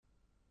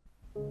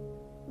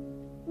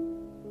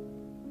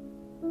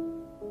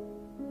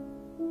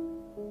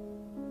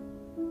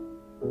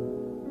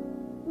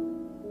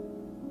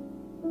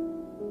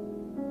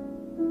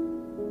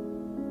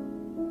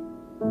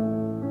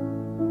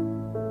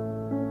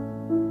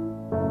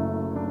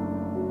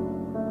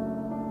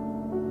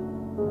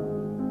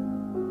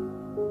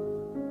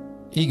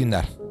İyi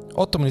günler.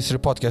 Ottoman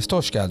History Podcast'a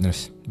hoş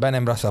geldiniz. Ben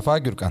Emrah Safa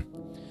Gürkan.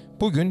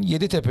 Bugün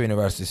Yeditepe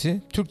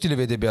Üniversitesi Türk Dili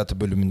ve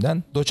Edebiyatı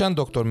bölümünden doçent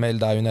doktor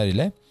Melda Üner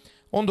ile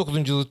 19.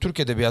 yüzyıl Türk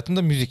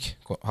Edebiyatı'nda müzik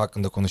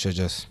hakkında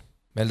konuşacağız.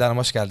 Melda Hanım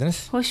hoş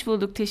geldiniz. Hoş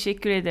bulduk,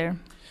 teşekkür ederim.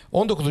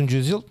 19.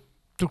 yüzyıl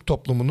Türk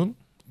toplumunun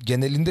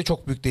genelinde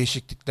çok büyük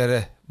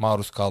değişikliklere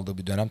maruz kaldığı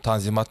bir dönem,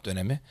 Tanzimat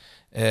dönemi.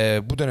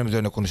 Bu dönem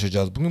üzerine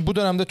konuşacağız bugün. Bu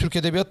dönemde Türk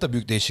Edebiyatı da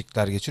büyük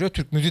değişiklikler geçiriyor,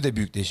 Türk müziği de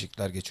büyük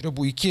değişiklikler geçiriyor.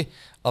 Bu iki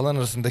alan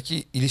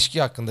arasındaki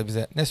ilişki hakkında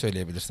bize ne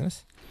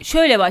söyleyebilirsiniz?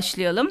 Şöyle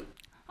başlayalım.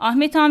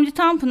 Ahmet Hamdi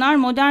Tanpınar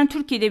modern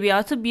Türk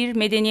Edebiyatı bir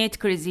medeniyet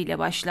kriziyle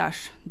başlar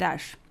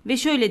der ve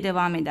şöyle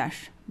devam eder.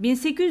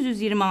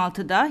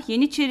 1826'da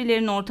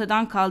Yeniçerilerin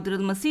ortadan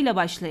kaldırılmasıyla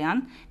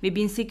başlayan ve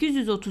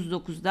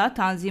 1839'da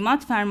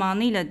Tanzimat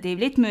Fermanı'yla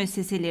devlet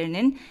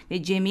müesseselerinin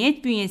ve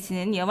cemiyet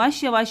bünyesinin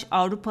yavaş yavaş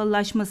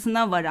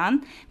Avrupalılaşmasına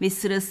varan ve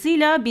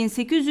sırasıyla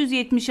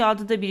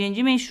 1876'da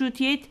 1.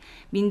 Meşrutiyet,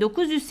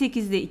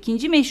 1908'de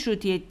 2.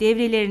 Meşrutiyet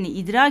devrelerini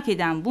idrak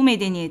eden bu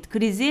medeniyet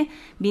krizi,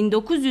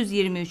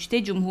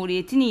 1923'te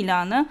Cumhuriyet'in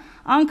ilanı,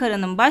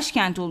 Ankara'nın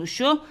başkent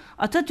oluşu,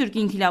 Atatürk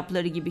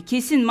inkılapları gibi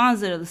kesin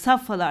manzaralı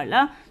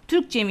safhalarla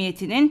Türk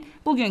cemiyetinin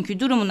bugünkü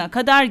durumuna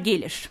kadar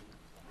gelir.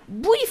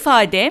 Bu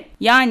ifade,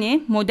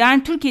 yani modern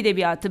Türk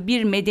edebiyatı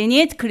bir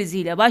medeniyet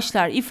kriziyle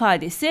başlar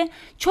ifadesi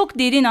çok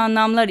derin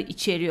anlamlar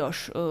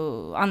içeriyor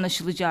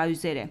anlaşılacağı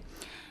üzere.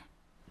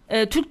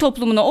 Türk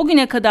toplumuna o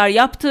güne kadar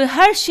yaptığı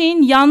her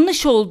şeyin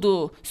yanlış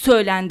olduğu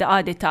söylendi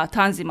adeta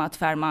Tanzimat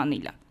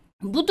Fermanı'yla.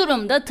 Bu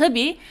durumda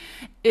tabii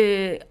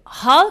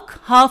halk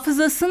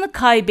hafızasını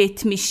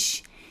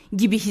kaybetmiş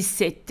gibi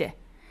hissetti.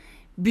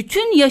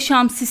 Bütün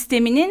yaşam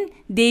sisteminin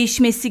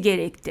değişmesi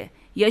gerekti.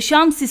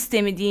 Yaşam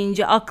sistemi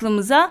deyince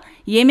aklımıza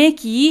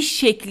yemek yiyiş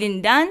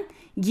şeklinden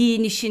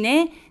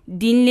giyinişine,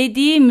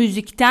 dinlediği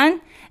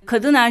müzikten,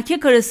 kadın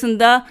erkek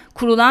arasında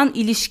kurulan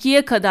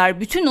ilişkiye kadar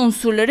bütün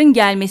unsurların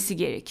gelmesi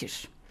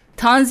gerekir.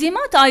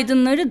 Tanzimat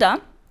aydınları da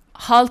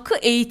halkı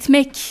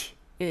eğitmek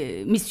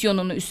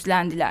misyonunu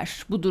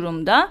üstlendiler bu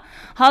durumda.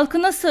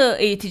 Halkı nasıl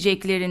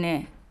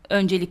eğiteceklerini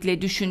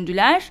öncelikle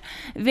düşündüler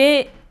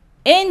ve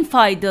en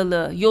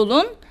faydalı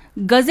yolun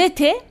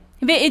gazete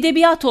ve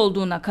edebiyat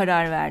olduğuna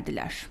karar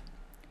verdiler.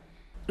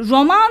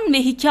 Roman ve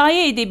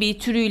hikaye edebi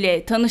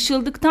türüyle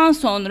tanışıldıktan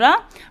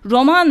sonra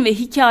roman ve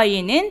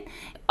hikayenin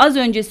az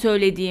önce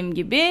söylediğim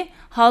gibi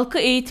halkı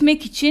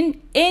eğitmek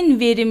için en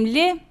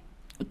verimli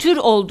tür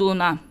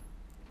olduğuna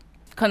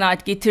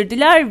kanaat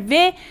getirdiler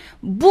ve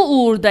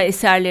bu uğurda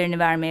eserlerini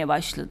vermeye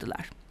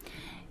başladılar.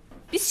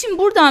 Biz şimdi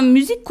buradan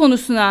müzik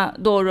konusuna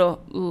doğru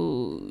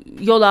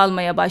yol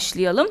almaya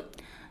başlayalım.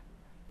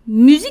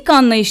 Müzik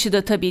anlayışı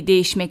da tabii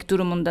değişmek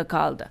durumunda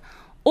kaldı.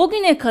 O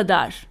güne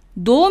kadar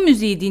Doğu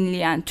müziği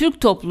dinleyen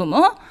Türk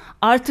toplumu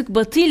artık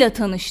Batı ile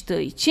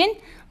tanıştığı için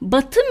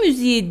Batı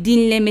müziği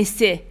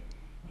dinlemesi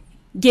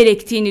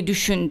gerektiğini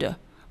düşündü.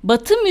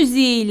 Batı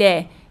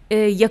müziğiyle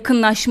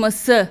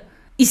yakınlaşması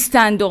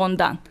istendi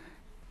ondan.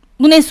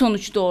 Bu ne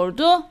sonuç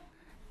doğurdu?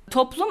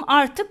 Toplum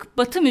artık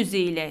Batı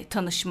müziğiyle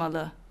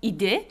tanışmalı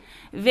idi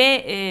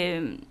ve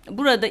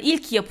burada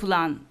ilk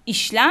yapılan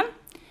işlem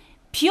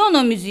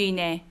piyano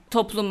müziğine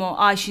toplumu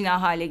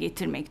aşina hale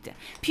getirmekti.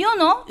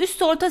 Piyano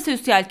üst orta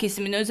sosyal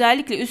kesimin,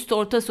 özellikle üst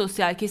orta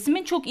sosyal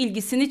kesimin çok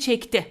ilgisini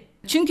çekti.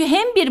 Çünkü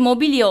hem bir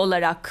mobilya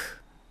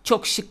olarak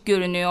çok şık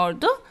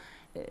görünüyordu,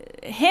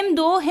 hem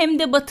Doğu hem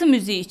de Batı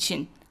müziği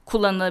için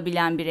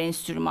kullanılabilen bir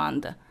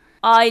enstrümandı.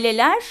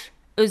 Aileler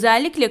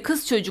özellikle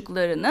kız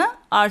çocuklarını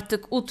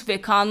artık ut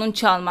ve kanun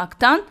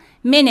çalmaktan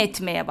men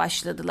etmeye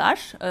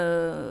başladılar.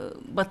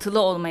 Batılı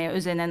olmaya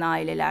özenen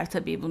aileler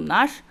tabii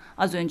bunlar.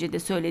 Az önce de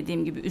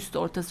söylediğim gibi üst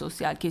orta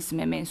sosyal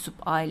kesime mensup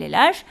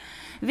aileler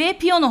ve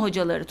piyano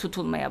hocaları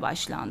tutulmaya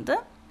başlandı.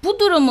 Bu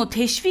durumu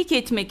teşvik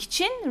etmek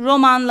için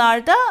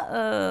romanlarda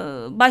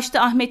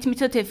başta Ahmet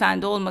Mithat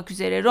Efendi olmak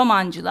üzere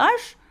romancılar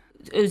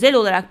özel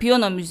olarak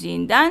piyano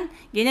müziğinden,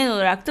 genel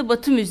olarak da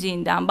Batı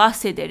müziğinden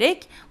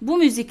bahsederek bu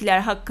müzikler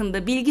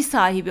hakkında bilgi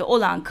sahibi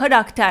olan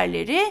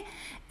karakterleri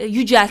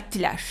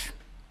yücelttiler.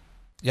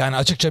 Yani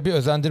açıkça bir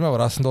özendirme var.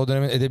 Aslında o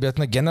dönemin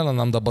edebiyatında genel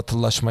anlamda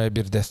batılılaşmaya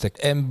bir destek.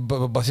 En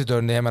basit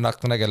örneği hemen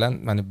aklına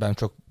gelen, hani ben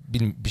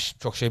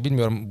çok şey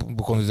bilmiyorum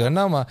bu konu üzerine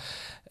ama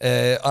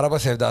Araba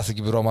Sevdası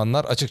gibi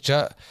romanlar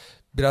açıkça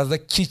biraz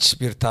da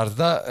kiç bir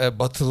tarzda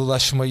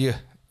batılılaşmayı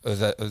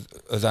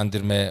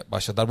özendirmeye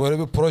başladılar. Böyle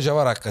bir proje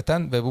var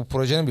hakikaten ve bu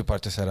projenin bir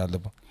parçası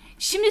herhalde bu.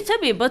 Şimdi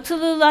tabii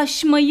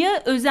batılılaşmayı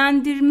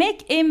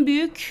özendirmek en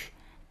büyük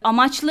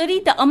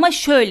amaçlarıydı ama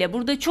şöyle,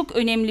 burada çok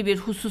önemli bir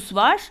husus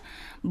var.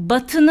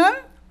 Batı'nın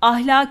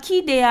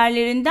ahlaki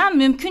değerlerinden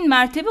mümkün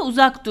mertebe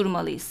uzak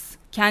durmalıyız.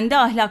 Kendi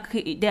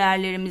ahlaki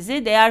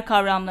değerlerimizi, değer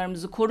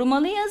kavramlarımızı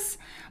korumalıyız.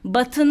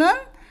 Batı'nın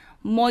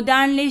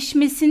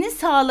modernleşmesini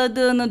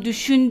sağladığını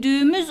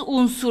düşündüğümüz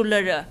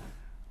unsurları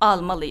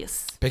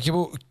almalıyız. Peki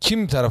bu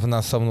kim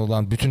tarafından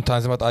savunulan bütün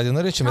Tanzimat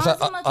aydınları için? Mesela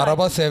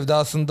Araba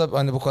Sevdası'nda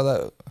hani bu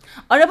kadar...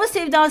 Araba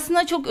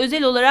Sevdası'na çok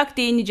özel olarak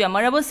değineceğim.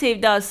 Araba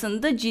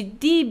Sevdası'nda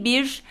ciddi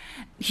bir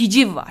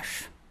hiciv var.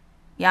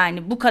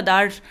 Yani bu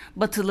kadar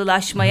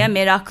batılılaşmaya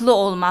meraklı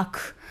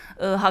olmak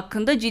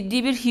hakkında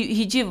ciddi bir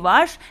hiciv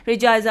var.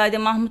 Recaizade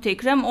Mahmut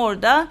Ekrem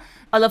orada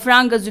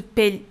alafranga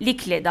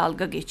züppelikle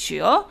dalga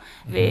geçiyor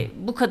ve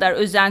bu kadar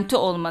özenti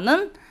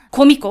olmanın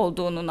komik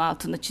olduğunun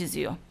altını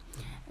çiziyor.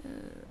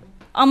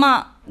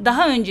 Ama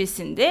daha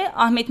öncesinde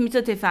Ahmet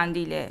Mithat Efendi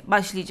ile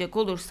başlayacak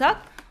olursak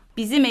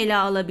bizim ele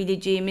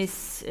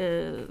alabileceğimiz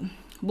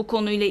bu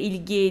konuyla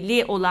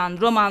ilgili olan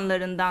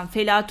romanlarından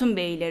Felatun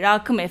Bey ile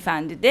Rakım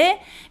Efendi de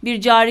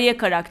bir cariye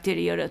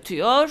karakteri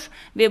yaratıyor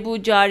ve bu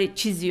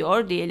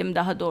çiziyor diyelim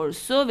daha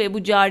doğrusu ve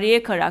bu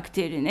cariye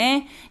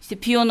karakterine işte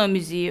piyano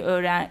müziği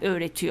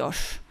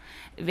öğretiyor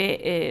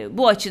ve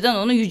bu açıdan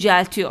onu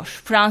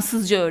yüceltiyor.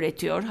 Fransızca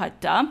öğretiyor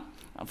hatta.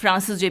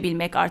 Fransızca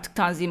bilmek artık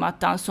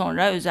Tanzimat'tan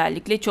sonra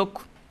özellikle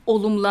çok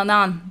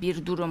olumlanan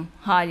bir durum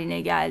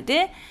haline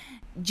geldi.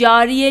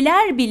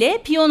 Cariyeler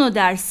bile piyano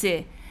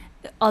dersi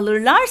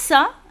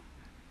alırlarsa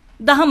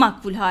daha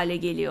makbul hale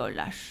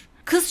geliyorlar.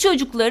 Kız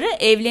çocukları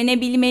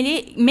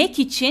evlenebilmek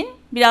için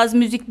biraz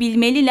müzik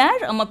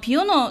bilmeliler ama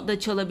piyano da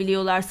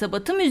çalabiliyorlarsa,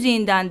 Batı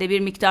müziğinden de bir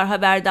miktar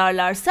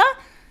haberdarlarsa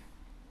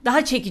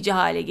daha çekici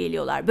hale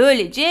geliyorlar.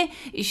 Böylece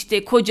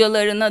işte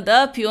kocalarına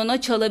da piyano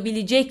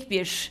çalabilecek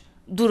bir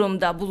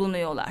durumda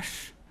bulunuyorlar.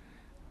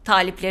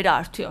 Talipleri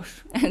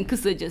artıyor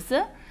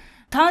kısacası.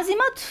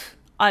 Tanzimat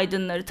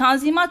aydınları,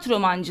 Tanzimat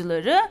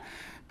romancıları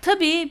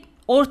tabii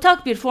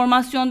ortak bir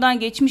formasyondan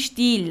geçmiş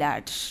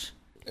değillerdir.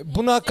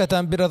 Bunu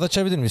hakikaten biraz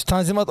açabilir miyiz?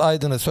 Tanzimat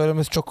aydını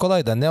söylemesi çok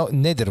kolay da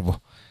nedir bu?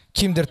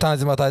 Kimdir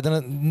Tanzimat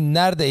aydını?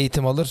 Nerede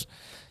eğitim alır?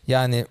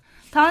 Yani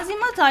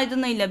Tanzimat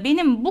aydınıyla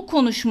benim bu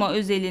konuşma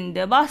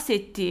özelinde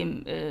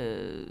bahsettiğim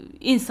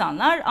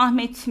insanlar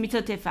Ahmet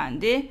Mithat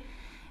Efendi,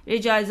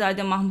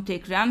 Recaizade Mahmut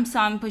Ekrem,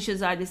 Sami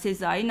Paşazade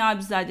Sezai,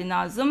 Nabizade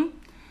Nazım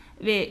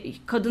ve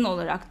kadın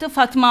olarak da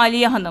Fatma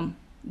Aliye Hanım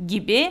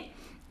gibi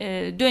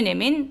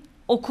dönemin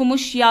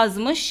okumuş,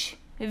 yazmış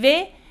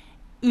ve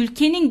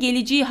ülkenin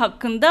geleceği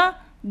hakkında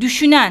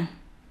düşünen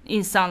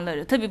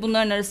insanları. Tabii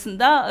bunların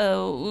arasında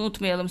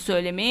unutmayalım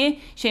söylemeyi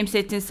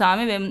Şemsettin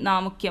Sami ve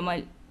Namık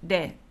Kemal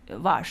de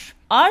var.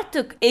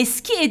 Artık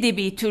eski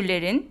edebi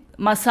türlerin,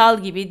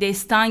 masal gibi,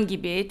 destan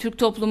gibi, Türk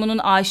toplumunun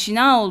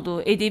aşina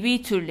olduğu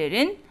edebi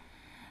türlerin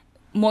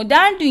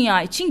modern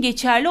dünya için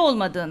geçerli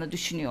olmadığını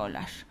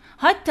düşünüyorlar.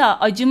 Hatta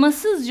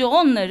acımasızca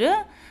onları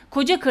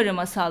koca karı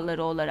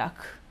masalları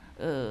olarak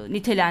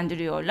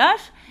nitelendiriyorlar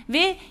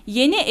ve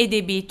yeni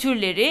edebi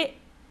türleri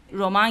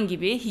roman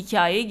gibi,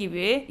 hikaye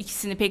gibi,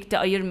 ikisini pek de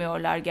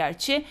ayırmıyorlar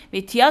gerçi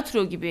ve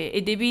tiyatro gibi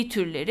edebi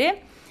türleri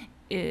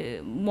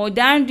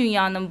modern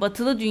dünyanın,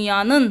 batılı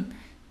dünyanın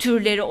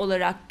türleri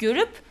olarak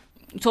görüp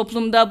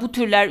toplumda bu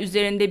türler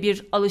üzerinde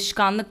bir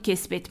alışkanlık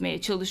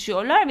kesbetmeye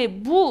çalışıyorlar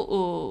ve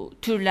bu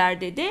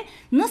türlerde de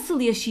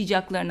nasıl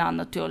yaşayacaklarını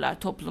anlatıyorlar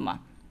topluma.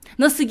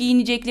 Nasıl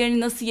giyineceklerini,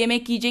 nasıl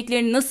yemek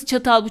yiyeceklerini, nasıl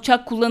çatal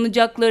bıçak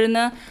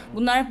kullanacaklarını,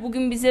 bunlar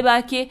bugün bize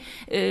belki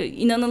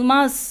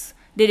inanılmaz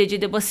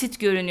derecede basit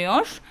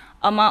görünüyor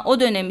ama o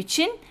dönem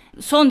için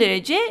son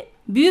derece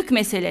büyük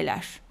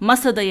meseleler.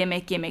 Masada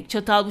yemek yemek,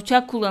 çatal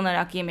bıçak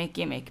kullanarak yemek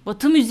yemek,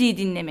 Batı müziği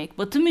dinlemek,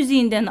 Batı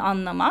müziğinden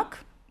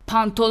anlamak,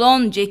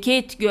 pantolon,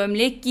 ceket,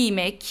 gömlek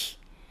giymek,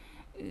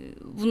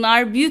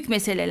 bunlar büyük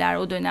meseleler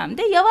o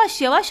dönemde.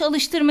 Yavaş yavaş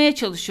alıştırmaya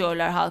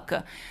çalışıyorlar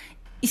halkı.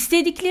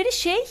 İstedikleri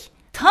şey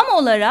tam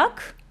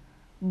olarak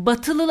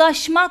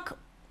batılılaşmak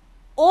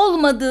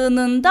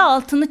olmadığının da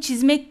altını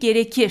çizmek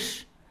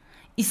gerekir.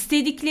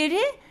 İstedikleri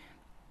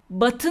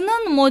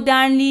Batı'nın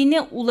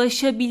modernliğine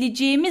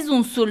ulaşabileceğimiz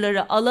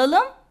unsurları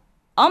alalım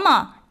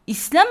ama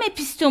İslam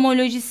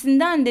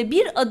epistemolojisinden de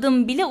bir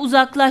adım bile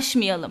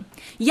uzaklaşmayalım.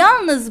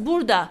 Yalnız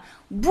burada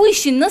bu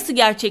işin nasıl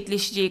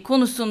gerçekleşeceği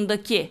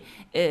konusundaki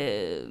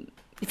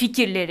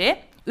fikirleri,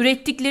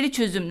 ürettikleri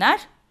çözümler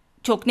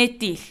çok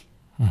net değil.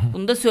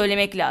 Bunu da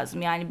söylemek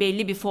lazım. Yani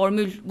belli bir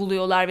formül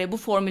buluyorlar ve bu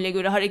formüle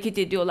göre hareket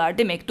ediyorlar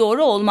demek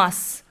doğru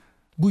olmaz.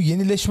 Bu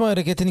yenileşme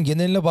hareketinin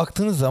geneline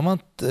baktığınız zaman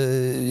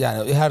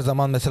yani her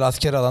zaman mesela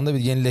askeri alanda bir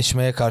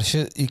yenileşmeye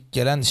karşı ilk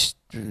gelen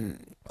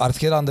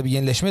askeri alanda bir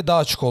yenileşmeye daha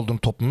açık olduğunu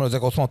toplumun,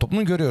 özellikle Osmanlı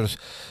toplumunun görüyoruz.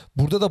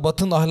 Burada da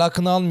Batı'nın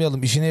ahlakını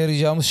almayalım, işine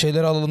yarayacağımız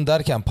şeyleri alalım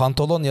derken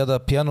pantolon ya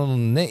da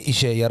piyanonun ne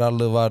işe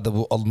yararlığı vardı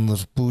bu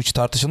alınır? Bu hiç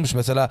tartışılmış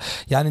mesela.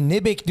 Yani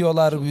ne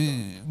bekliyorlar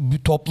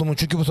bir toplumun?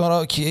 Çünkü bu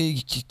sonraki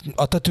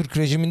Atatürk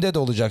rejiminde de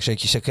olacak şey,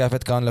 işte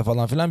kıyafet kanunu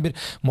falan filan bir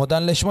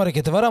modernleşme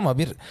hareketi var ama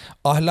bir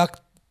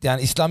ahlak,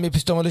 yani İslami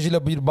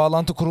epistemolojiyle bir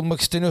bağlantı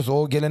kurulmak isteniyorsa,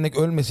 o gelenek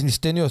ölmesin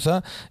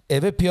isteniyorsa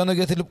eve piyano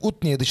getirilip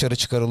ut niye dışarı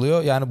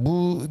çıkarılıyor? Yani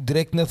bu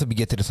direkt nasıl bir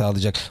getiri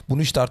sağlayacak?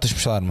 Bunu hiç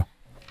tartışmışlar mı?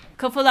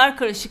 Kafalar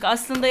karışık.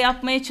 Aslında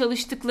yapmaya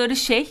çalıştıkları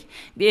şey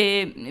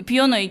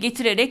piyanoyu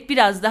getirerek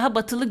biraz daha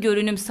batılı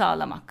görünüm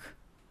sağlamak.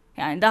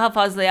 Yani daha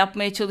fazla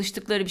yapmaya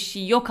çalıştıkları bir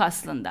şey yok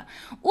aslında.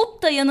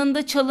 Ut da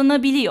yanında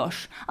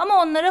çalınabiliyor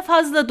ama onlara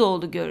fazla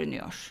doğulu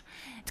görünüyor.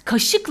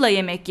 Kaşıkla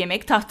yemek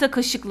yemek, tahta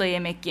kaşıkla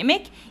yemek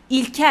yemek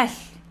ilkel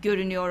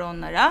görünüyor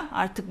onlara,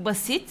 artık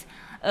basit.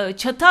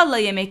 Çatalla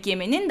yemek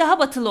yemenin daha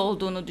batılı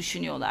olduğunu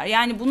düşünüyorlar.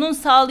 Yani bunun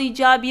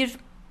sağlayacağı bir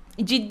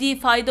ciddi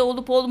fayda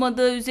olup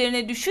olmadığı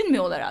üzerine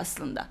düşünmüyorlar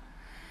aslında.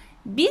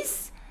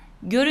 Biz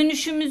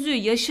görünüşümüzü,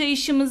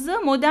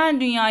 yaşayışımızı modern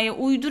dünyaya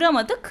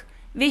uyduramadık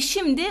ve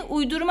şimdi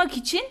uydurmak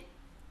için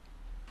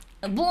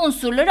bu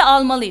unsurları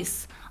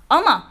almalıyız.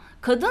 Ama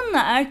kadınla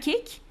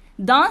erkek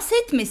dans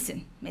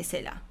etmesin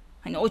mesela.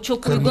 Hani o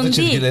çok kırmızı uygun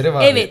değil. Çizgileri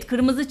var. Evet,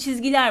 kırmızı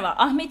çizgiler var.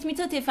 Ahmet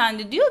Mithat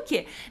Efendi diyor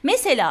ki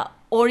mesela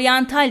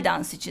oryantal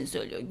dans için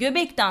söylüyor.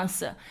 Göbek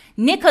dansı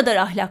ne kadar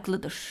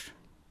ahlaklıdır.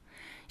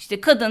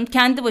 İşte kadın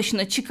kendi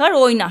başına çıkar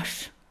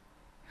oynar.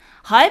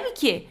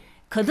 Halbuki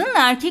kadınla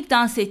erkek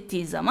dans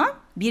ettiği zaman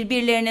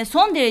birbirlerine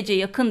son derece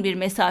yakın bir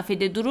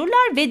mesafede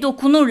dururlar ve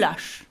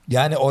dokunurlar.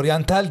 Yani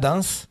oryantal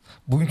dans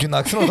bugünkünün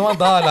aksine o zaman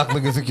daha ahlaklı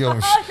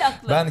gözüküyormuş.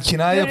 Ahlaklı. Ben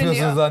kinaye Görünüyor.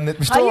 yapıyorsunuz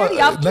zannetmiştim Hayır, ama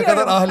yapmıyorum. ne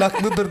kadar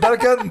ahlaklıdır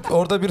derken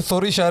orada bir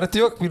soru işareti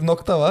yok, bir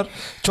nokta var.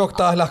 Çok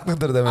da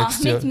ahlaklıdır demek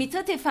istiyor. Ahmet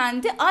Mithat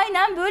Efendi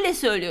aynen böyle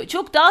söylüyor.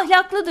 Çok da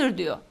ahlaklıdır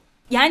diyor.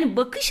 Yani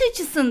bakış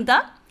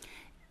açısında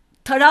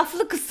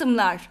taraflı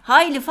kısımlar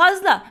hayli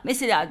fazla.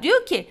 Mesela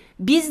diyor ki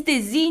bizde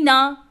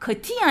zina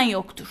katiyen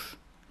yoktur.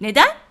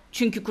 Neden?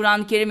 Çünkü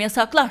Kur'an-ı Kerim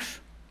yasaklar.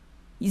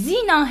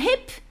 Zina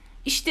hep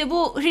işte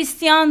bu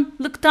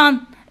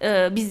Hristiyanlıktan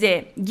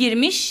bize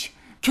girmiş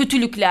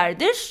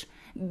kötülüklerdir.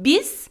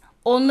 Biz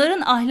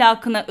onların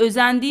ahlakına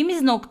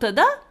özendiğimiz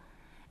noktada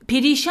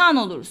perişan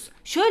oluruz.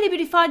 Şöyle bir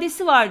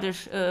ifadesi vardır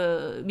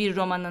bir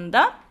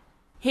romanında.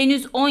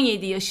 Henüz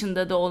 17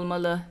 yaşında da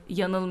olmalı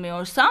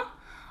yanılmıyorsam.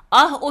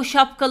 Ah o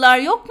şapkalar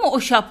yok mu o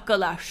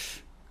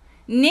şapkalar?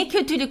 Ne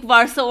kötülük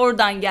varsa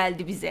oradan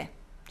geldi bize.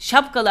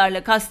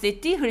 Şapkalarla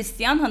kastettiği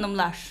Hristiyan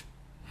hanımlar.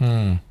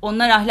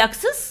 Onlar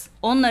ahlaksız,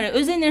 onlara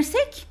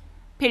özenirsek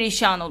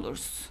perişan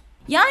oluruz.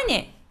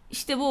 Yani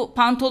işte bu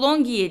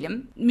pantolon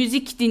giyelim,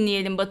 müzik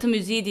dinleyelim, batı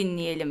müziği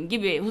dinleyelim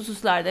gibi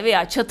hususlarda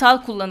veya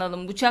çatal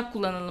kullanalım, bıçak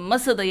kullanalım,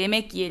 masada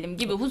yemek yiyelim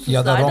gibi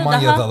hususlarda ya da roman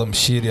daha... yazalım,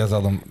 şiir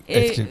yazalım.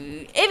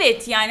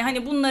 Evet yani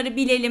hani bunları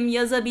bilelim,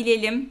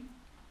 yazabilelim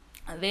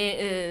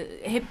ve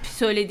hep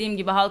söylediğim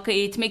gibi halka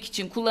eğitmek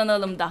için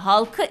kullanalım da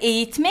halka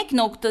eğitmek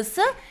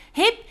noktası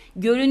hep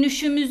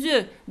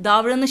görünüşümüzü,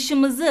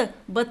 davranışımızı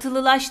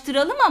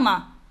batılılaştıralım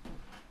ama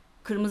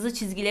kırmızı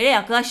çizgilere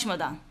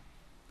yaklaşmadan.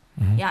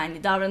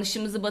 Yani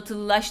davranışımızı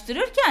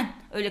batılılaştırırken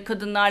öyle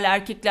kadınlarla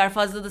erkekler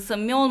fazla da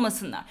samimi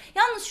olmasınlar.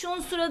 Yalnız şu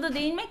unsura da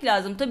değinmek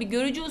lazım. Tabii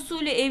görücü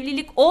usulü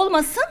evlilik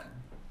olmasın.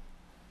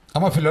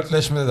 Ama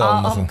flörtleşme de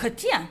olmasın.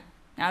 Katiyen.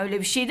 Yani öyle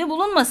bir şey de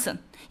bulunmasın.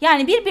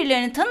 Yani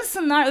birbirlerini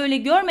tanısınlar, öyle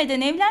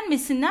görmeden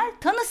evlenmesinler,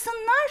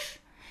 tanısınlar.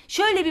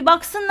 Şöyle bir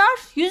baksınlar,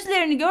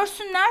 yüzlerini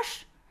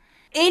görsünler.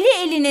 Eli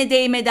eline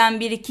değmeden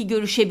bir iki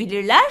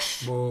görüşebilirler.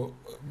 Bu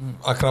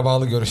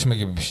akrabalı görüşme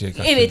gibi bir şey.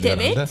 Evet.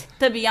 Herhalde.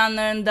 Tabii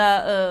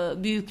yanlarında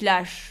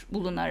büyükler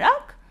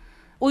bulunarak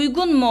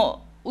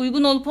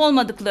uygun olup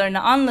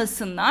olmadıklarını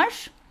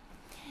anlasınlar.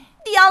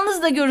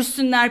 Yalnız da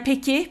görüşsünler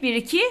peki bir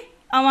iki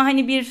ama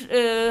hani bir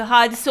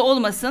hadise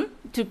olmasın.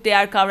 Türk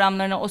değer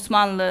kavramlarına,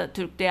 Osmanlı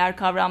Türk değer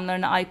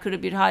kavramlarına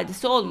aykırı bir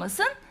hadise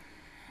olmasın.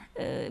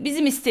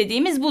 Bizim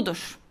istediğimiz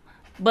budur.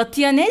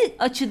 Batıya ne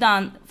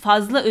açıdan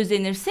fazla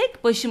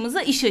özenirsek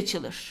başımıza iş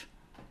açılır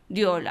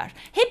diyorlar.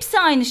 Hepsi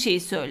aynı şeyi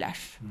söyler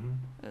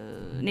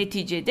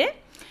neticede.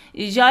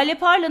 Jale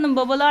Parla'nın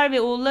Babalar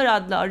ve Oğullar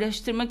adlı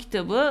araştırma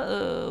kitabı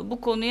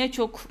bu konuya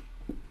çok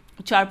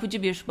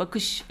çarpıcı bir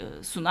bakış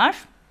sunar.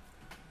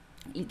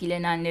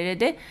 İlgilenenlere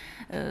de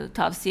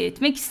tavsiye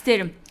etmek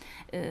isterim.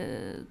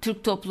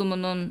 Türk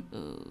toplumunun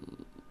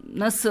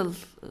nasıl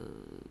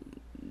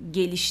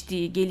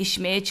geliştiği,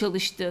 gelişmeye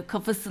çalıştığı,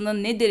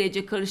 kafasının ne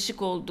derece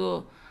karışık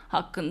olduğu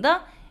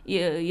hakkında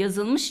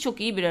yazılmış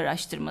çok iyi bir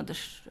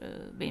araştırmadır.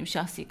 Benim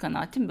şahsi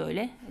kanaatim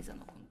böyle. Ezan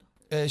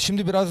okundu.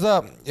 Şimdi biraz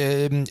da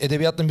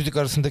edebiyatla müzik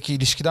arasındaki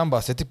ilişkiden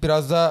bahsettik.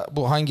 Biraz da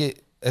bu hangi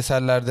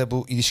eserlerde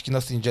bu ilişki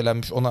nasıl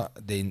incelenmiş ona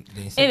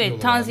değinsek.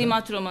 Evet,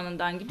 Tanzimat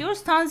romanından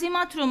gidiyoruz.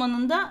 Tanzimat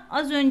romanında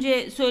az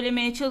önce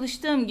söylemeye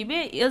çalıştığım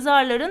gibi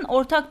yazarların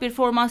ortak bir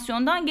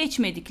formasyondan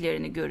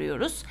geçmediklerini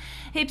görüyoruz.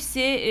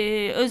 Hepsi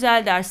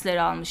özel dersler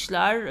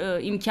almışlar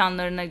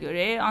imkanlarına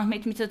göre.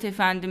 Ahmet Mithat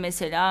Efendi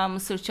mesela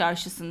Mısır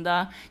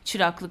Çarşısı'nda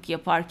çıraklık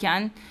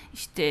yaparken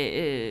işte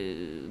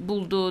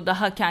bulduğu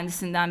daha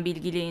kendisinden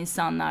bilgili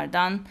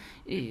insanlardan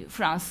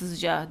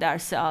Fransızca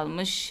dersi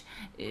almış,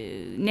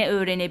 ne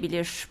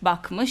öğrenebilir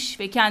bakmış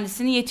ve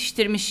kendisini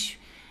yetiştirmiş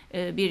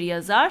bir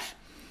yazar.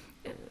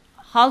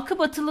 Halkı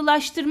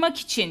batılılaştırmak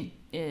için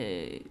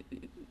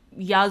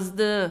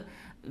yazdığı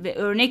ve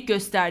örnek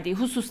gösterdiği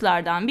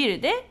hususlardan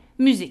biri de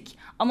müzik.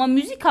 Ama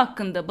müzik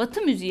hakkında,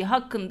 Batı müziği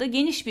hakkında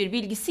geniş bir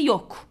bilgisi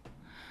yok.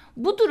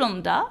 Bu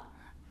durumda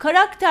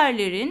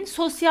karakterlerin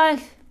sosyal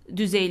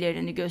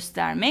düzeylerini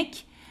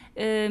göstermek,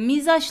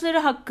 mizaçları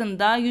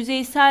hakkında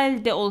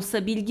yüzeysel de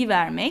olsa bilgi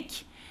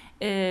vermek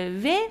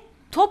ve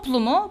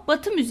toplumu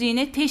Batı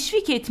müziğine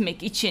teşvik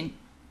etmek için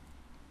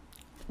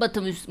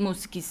Batı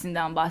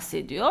musikisinden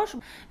bahsediyor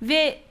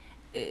ve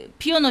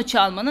piyano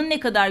çalmanın ne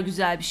kadar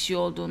güzel bir şey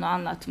olduğunu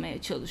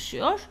anlatmaya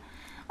çalışıyor.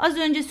 Az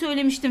önce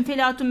söylemiştim,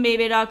 Felatun Bey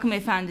ve Rakım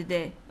Efendi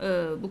de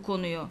bu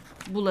konuyu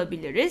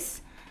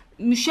bulabiliriz.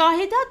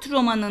 Müşahedat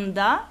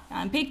romanında,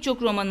 yani pek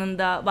çok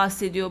romanında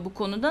bahsediyor bu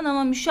konudan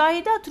ama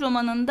Müşahedat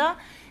romanında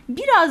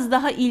biraz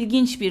daha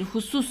ilginç bir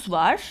husus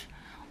var.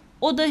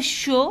 O da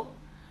şu: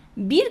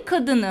 bir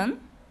kadının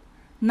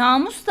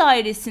namus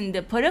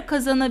dairesinde para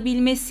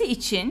kazanabilmesi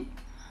için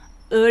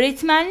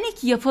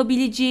öğretmenlik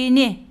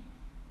yapabileceğini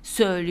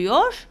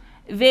söylüyor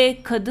ve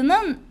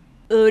kadının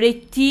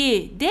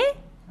öğrettiği de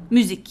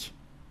müzik,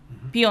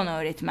 piyano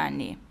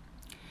öğretmenliği.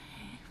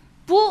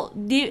 Bu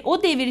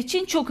o devir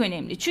için çok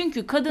önemli.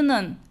 Çünkü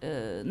kadının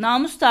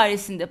namus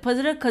dairesinde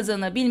para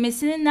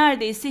kazanabilmesinin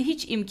neredeyse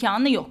hiç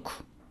imkanı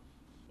yok.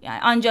 Yani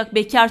ancak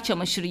bekar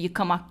çamaşırı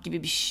yıkamak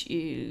gibi bir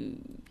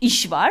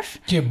iş var.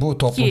 Ki bu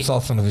toplumsal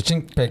sınıf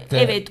için pek de...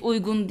 Evet,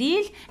 uygun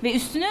değil. Ve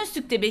üstüne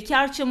üstlük de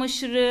bekar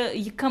çamaşırı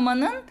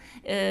yıkamanın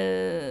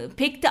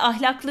pek de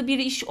ahlaklı bir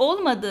iş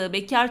olmadığı,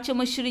 bekar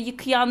çamaşırı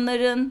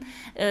yıkayanların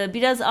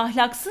biraz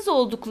ahlaksız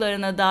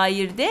olduklarına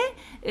dair de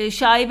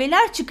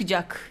şaibeler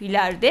çıkacak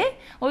ileride.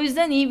 O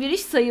yüzden iyi bir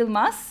iş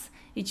sayılmaz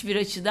hiçbir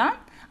açıdan.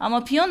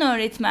 Ama piyano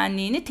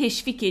öğretmenliğini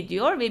teşvik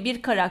ediyor ve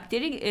bir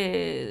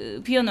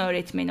karakteri piyano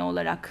öğretmeni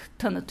olarak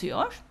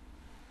tanıtıyor.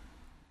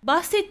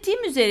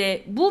 Bahsettiğim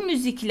üzere bu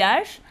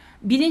müzikler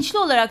bilinçli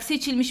olarak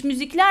seçilmiş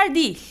müzikler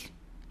değil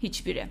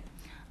hiçbiri.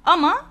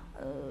 Ama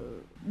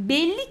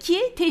belli ki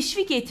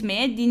teşvik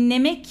etmeye,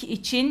 dinlemek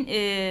için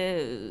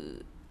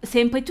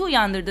sempati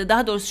uyandırdığı,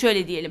 daha doğrusu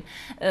şöyle diyelim,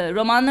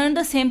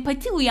 romanlarında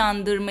sempati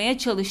uyandırmaya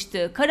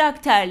çalıştığı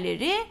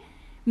karakterleri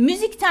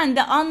müzikten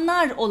de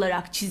anlar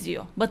olarak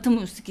çiziyor. Batı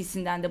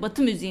musikisinden de,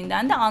 Batı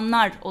müziğinden de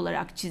anlar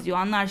olarak çiziyor,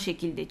 anlar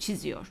şekilde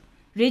çiziyor.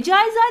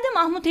 Recaizade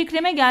Mahmut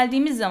Ekrem'e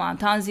geldiğimiz zaman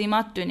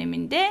Tanzimat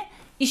döneminde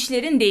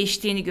işlerin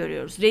değiştiğini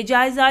görüyoruz.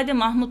 Recaizade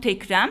Mahmut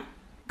Ekrem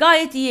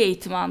gayet iyi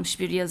eğitim almış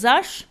bir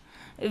yazar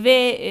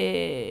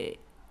ve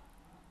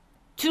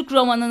Türk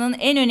romanının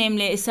en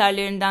önemli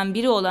eserlerinden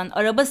biri olan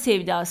Araba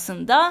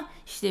Sevdası'nda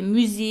işte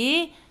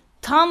müziği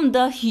tam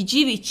da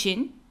hiciv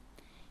için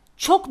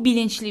çok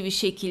bilinçli bir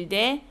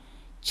şekilde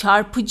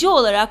çarpıcı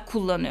olarak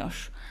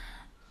kullanıyor.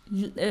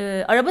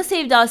 Araba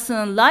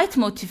Sevdası'nın light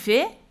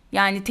motifi,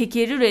 yani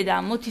tekerrür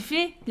eden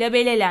motifi La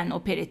Belle Hélène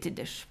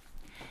operetidir.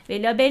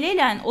 Ve La Belle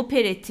Hélène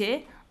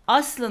opereti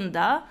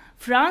aslında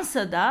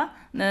Fransa'da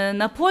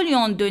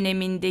Napolyon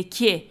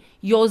dönemindeki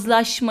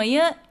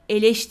yozlaşmayı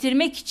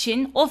eleştirmek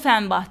için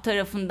Offenbach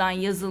tarafından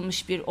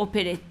yazılmış bir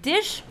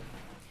operettir.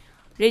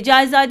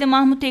 Recaizade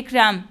Mahmut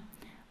Ekrem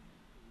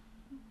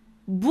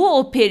bu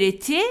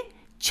opereti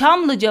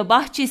Çamlıca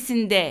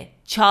bahçesinde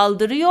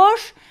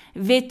çaldırıyor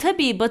ve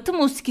tabii Batı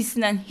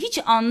musikisinden hiç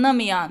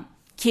anlamayan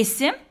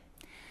kesim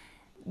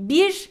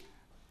bir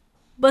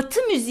Batı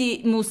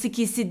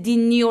musikisi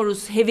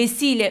dinliyoruz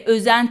hevesiyle,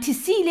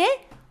 özentisiyle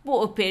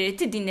bu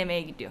opereti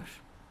dinlemeye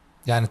gidiyor.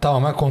 Yani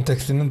tamamen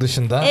kontekstinin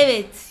dışında.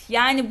 Evet,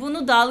 yani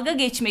bunu dalga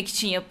geçmek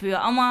için yapıyor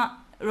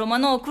ama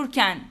romanı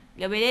okurken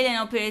La Belle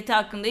Hélène opereti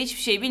hakkında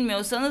hiçbir şey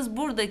bilmiyorsanız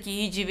buradaki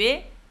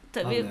hicivi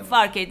tabii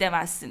fark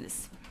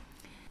edemezsiniz.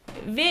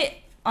 Ve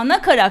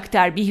ana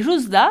karakter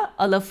Bihruz da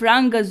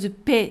alafranga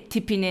züppe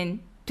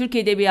tipinin Türk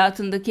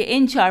edebiyatındaki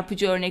en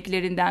çarpıcı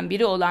örneklerinden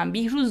biri olan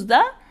Bihruz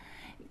da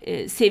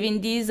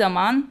sevindiği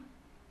zaman,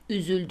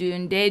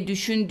 üzüldüğünde,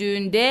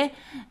 düşündüğünde,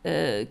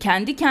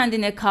 kendi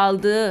kendine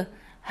kaldığı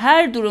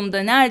her durumda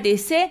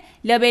neredeyse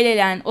La Belle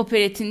Hélène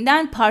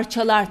operetinden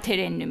parçalar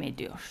terennüm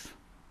ediyor.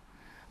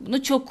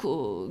 Bunu çok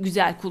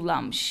güzel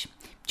kullanmış.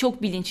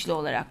 Çok bilinçli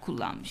olarak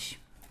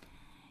kullanmış.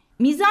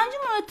 Mizancı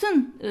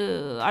Murat'ın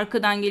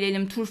arkadan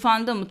gelelim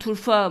Turfan'da mı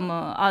Turfa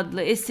mı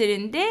adlı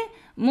eserinde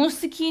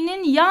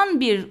musikinin yan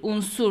bir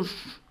unsur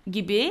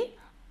gibi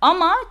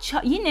ama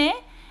yine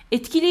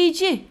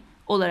etkileyici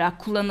olarak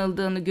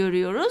kullanıldığını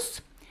görüyoruz.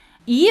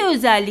 İyi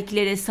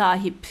özelliklere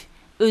sahip,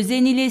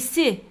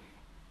 özenilesi,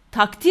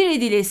 takdir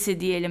edilesi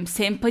diyelim,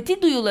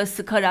 sempati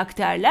duyulası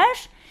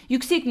karakterler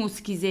yüksek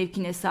musiki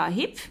zevkine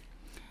sahip.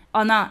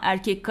 Ana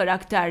erkek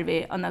karakter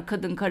ve ana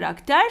kadın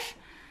karakter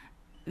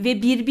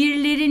ve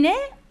birbirlerine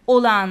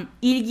olan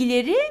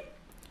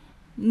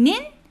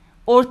ilgilerinin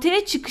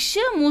ortaya çıkışı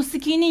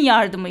musikinin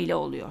yardımıyla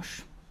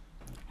oluyor.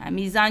 Yani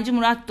Mizancı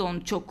Murat da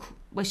onu çok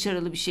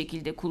başarılı bir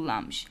şekilde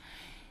kullanmış.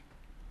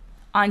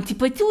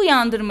 Antipati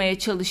uyandırmaya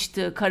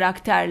çalıştığı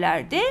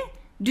karakterler de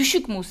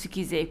düşük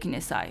musiki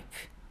zevkine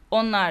sahip.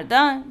 Onlar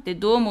da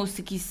Doğu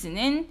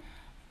musikisinin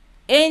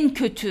en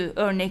kötü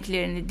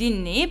örneklerini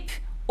dinleyip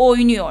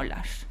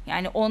oynuyorlar.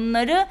 Yani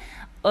onları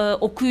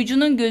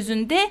okuyucunun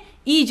gözünde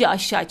iyice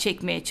aşağı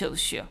çekmeye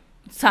çalışıyor.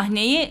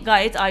 Sahneyi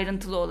gayet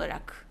ayrıntılı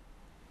olarak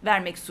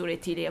vermek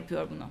suretiyle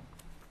yapıyor bunu.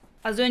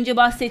 Az önce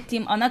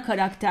bahsettiğim ana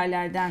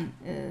karakterlerden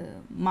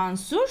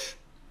Mansur,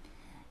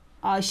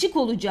 aşık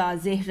olacağı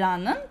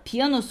Zehra'nın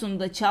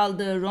piyanosunda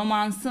çaldığı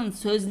romansın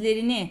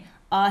sözlerini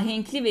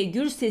ahenkli ve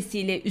gür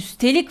sesiyle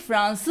üstelik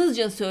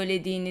Fransızca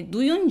söylediğini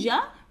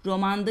duyunca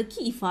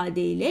romandaki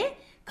ifadeyle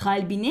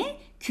kalbine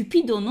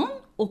Küpidon'un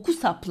oku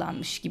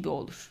saplanmış gibi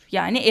olur.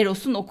 Yani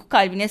Eros'un oku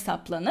kalbine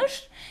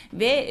saplanır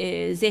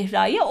ve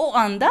Zehra'ya o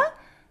anda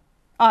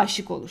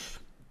aşık olur.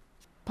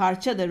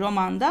 Parça da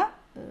romanda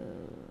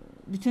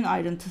bütün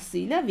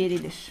ayrıntısıyla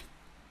verilir.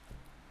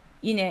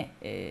 yine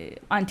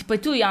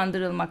antipati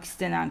uyandırılmak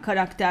istenen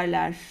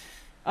karakterler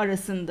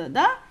arasında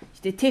da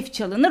işte tef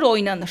çalınır,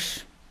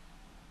 oynanır.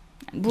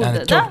 Burada yani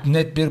da çok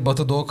net bir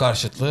Batı Doğu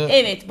karşıtlığı.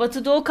 Evet,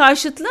 Batı Doğu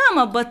karşıtlığı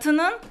ama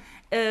Batı'nın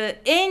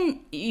en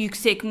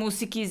yüksek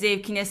musiki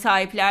zevkine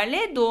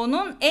sahiplerle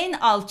Doğu'nun en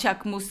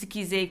alçak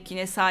musiki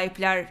zevkine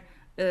sahipler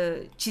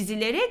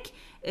çizilerek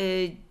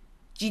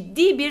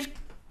ciddi bir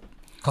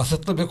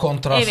Kasıtlı bir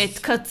kontrast.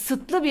 Evet,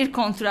 kasıtlı bir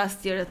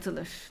kontrast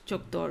yaratılır.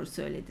 Çok doğru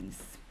söylediniz.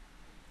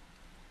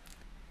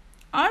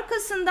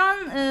 Arkasından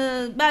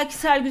belki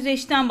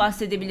sergüzeşten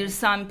bahsedebiliriz.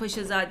 Sami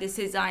Paşazade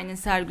Sezai'nin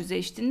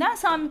sergüzeştinden.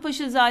 Sami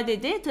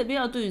Paşazade de tabii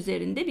adı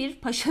üzerinde bir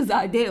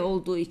paşazade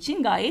olduğu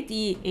için gayet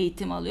iyi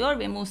eğitim alıyor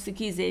ve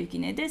musiki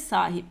zevkine de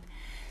sahip.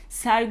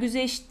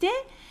 Sergüzeşte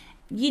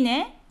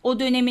yine o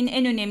dönemin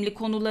en önemli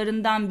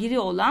konularından biri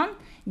olan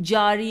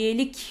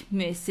cariyelik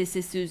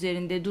müessesesi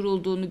üzerinde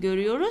durulduğunu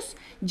görüyoruz.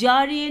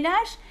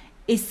 Cariyeler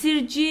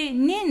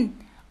esircinin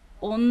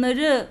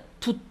onları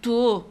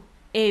tuttuğu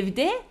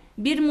evde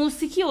bir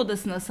musiki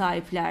odasına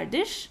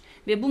sahiplerdir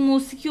ve bu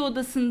musiki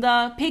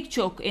odasında pek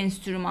çok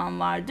enstrüman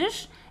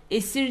vardır.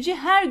 Esirci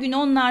her gün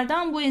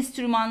onlardan bu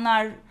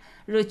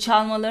enstrümanları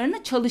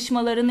çalmalarını,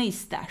 çalışmalarını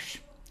ister.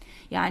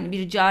 Yani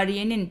bir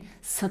cariyenin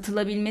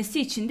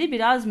satılabilmesi için de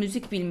biraz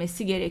müzik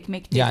bilmesi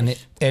gerekmektedir. Yani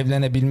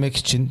evlenebilmek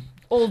için,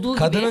 olduğu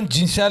kadının gibi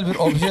cinsel bir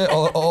obje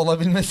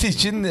olabilmesi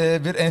için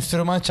bir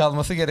enstrüman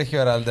çalması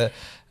gerekiyor herhalde.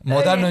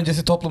 Modern Öyle.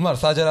 öncesi toplumlar,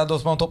 sadece herhalde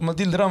Osmanlı toplumu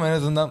değildir ama en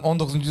azından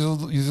 19.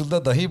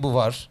 yüzyılda dahi bu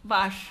var.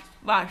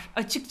 Var.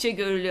 Açıkça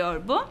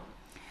görülüyor bu.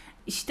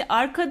 İşte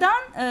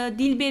arkadan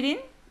Dilber'in,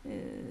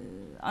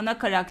 ana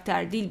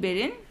karakter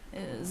Dilber'in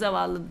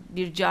zavallı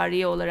bir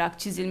cariye olarak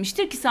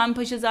çizilmiştir ki Sami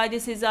Paşazade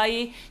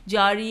Sezai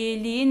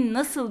cariyeliğin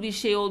nasıl bir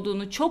şey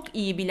olduğunu çok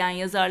iyi bilen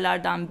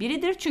yazarlardan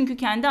biridir. Çünkü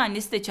kendi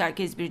annesi de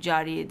Çerkez bir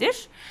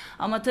cariyedir.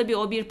 Ama tabii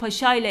o bir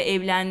paşayla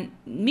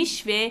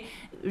evlenmiş ve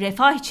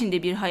refah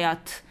içinde bir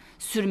hayat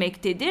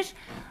sürmektedir.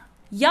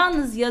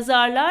 Yalnız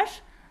yazarlar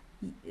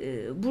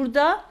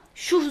burada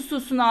şu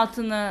hususun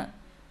altını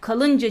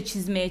kalınca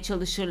çizmeye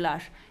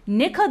çalışırlar.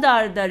 Ne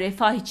kadar da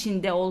refah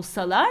içinde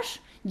olsalar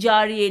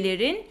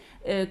cariyelerin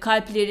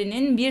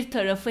kalplerinin bir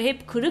tarafı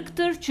hep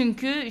kırıktır.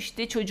 Çünkü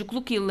işte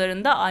çocukluk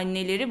yıllarında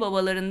anneleri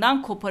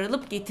babalarından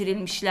koparılıp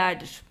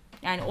getirilmişlerdir.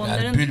 Yani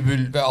onların... Yani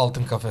Bülbül ve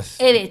Altın Kafes.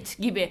 Evet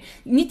gibi.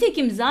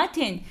 Nitekim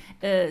zaten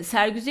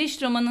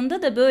Sergüzeşt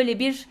romanında da böyle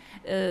bir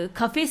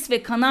kafes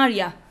ve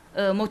kanarya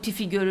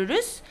motifi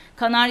görürüz.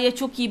 Kanarya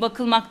çok iyi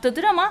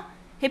bakılmaktadır ama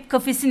hep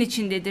kafesin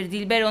içindedir.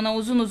 Dilber ona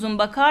uzun uzun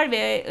bakar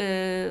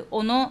ve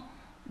onu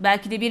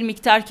belki de bir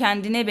miktar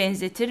kendine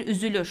benzetir,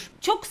 üzülür.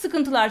 Çok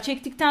sıkıntılar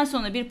çektikten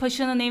sonra bir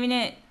paşanın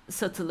evine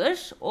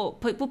satılır.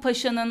 Bu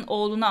paşanın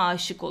oğluna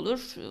aşık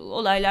olur.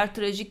 Olaylar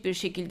trajik bir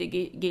şekilde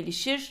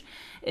gelişir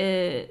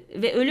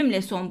ve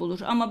ölümle son bulur.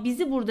 Ama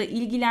bizi burada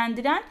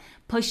ilgilendiren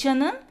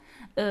paşanın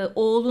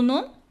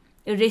oğlunun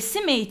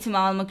resim eğitimi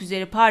almak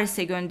üzere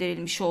Paris'e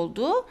gönderilmiş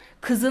olduğu,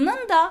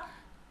 kızının da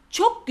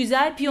çok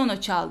güzel piyano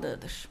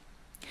çaldığıdır.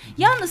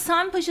 Yalnız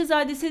Sami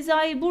Paşazade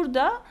Sezai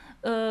burada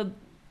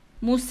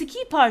musiki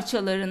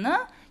parçalarını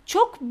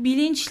çok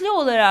bilinçli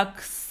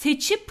olarak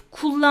seçip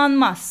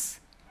kullanmaz.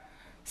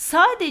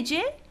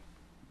 Sadece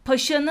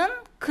paşanın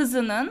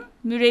kızının,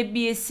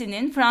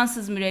 mürebbiyesinin,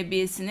 Fransız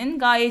mürebbiyesinin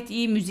gayet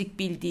iyi müzik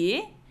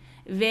bildiği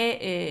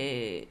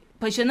ve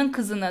paşanın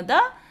kızına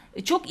da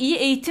çok iyi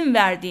eğitim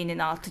verdiğinin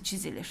altı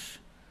çizilir.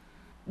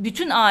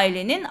 Bütün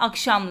ailenin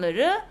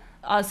akşamları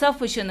Asaf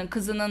Paşa'nın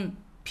kızının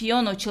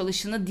piyano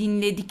çalışını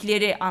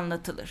dinledikleri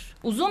anlatılır.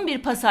 Uzun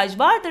bir pasaj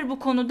vardır bu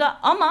konuda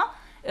ama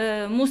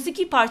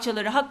musiki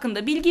parçaları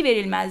hakkında bilgi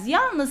verilmez.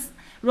 Yalnız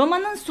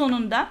romanın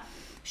sonunda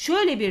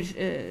şöyle bir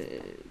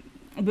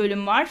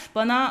bölüm var.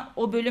 Bana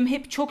o bölüm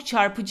hep çok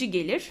çarpıcı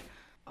gelir.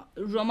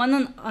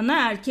 Romanın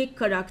ana erkek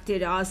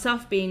karakteri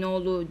Asaf Bey'in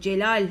oğlu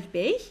Celal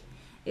Bey,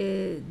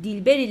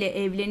 Dilber ile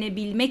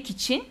evlenebilmek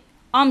için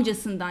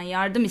amcasından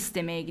yardım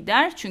istemeye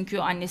gider. Çünkü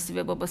annesi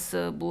ve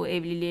babası bu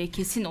evliliğe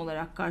kesin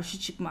olarak karşı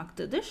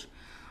çıkmaktadır.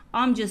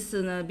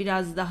 Amcasını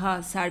biraz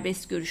daha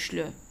serbest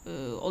görüşlü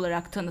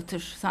olarak tanıtır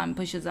Sami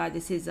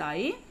Paşazade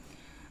Sezai.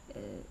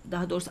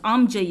 Daha doğrusu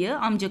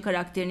amca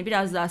karakterini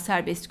biraz daha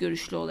serbest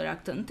görüşlü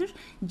olarak tanıtır.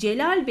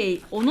 Celal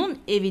Bey onun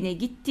evine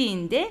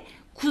gittiğinde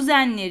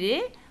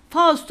kuzenleri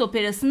Faust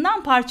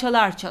operasından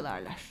parçalar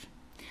çalarlar.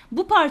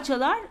 Bu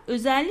parçalar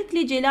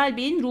özellikle Celal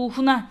Bey'in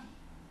ruhuna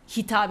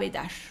hitap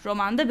eder.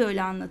 Romanda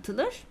böyle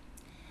anlatılır.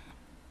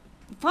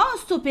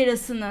 Faust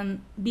operasının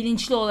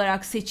bilinçli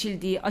olarak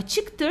seçildiği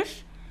açıktır.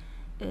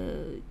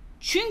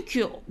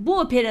 Çünkü bu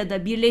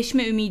operada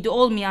birleşme ümidi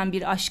olmayan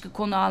bir aşkı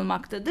konu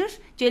almaktadır.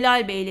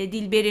 Celal Bey ile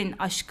Dilber'in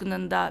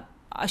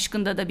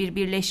aşkında da bir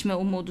birleşme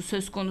umudu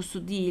söz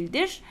konusu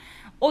değildir.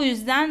 O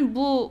yüzden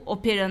bu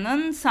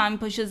operanın Sami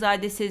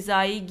Paşazade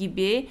Sezai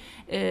gibi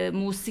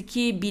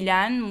musiki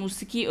bilen,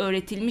 musiki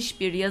öğretilmiş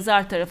bir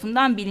yazar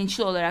tarafından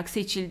bilinçli olarak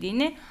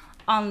seçildiğini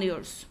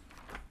anlıyoruz.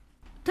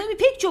 Tabii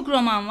pek çok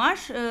roman var.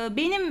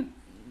 Benim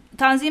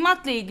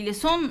Tanzimat'la ilgili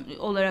son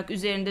olarak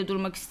üzerinde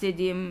durmak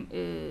istediğim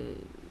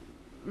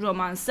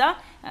romansa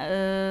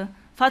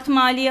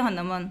Fatma Aliye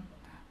Hanım'ın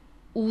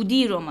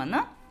Udi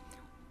romanı.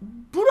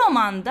 Bu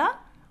romanda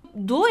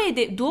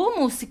Doğu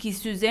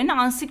musikisi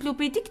üzerine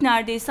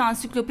neredeyse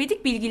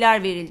ansiklopedik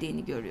bilgiler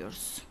verildiğini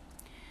görüyoruz.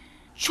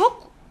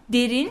 Çok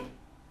derin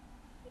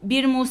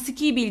bir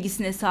musiki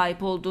bilgisine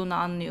sahip olduğunu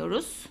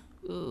anlıyoruz.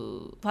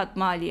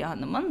 Fatma Aliye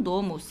Hanım'ın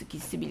Doğu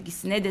musikisi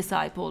bilgisine de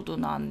sahip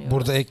olduğunu anlıyoruz.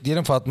 Burada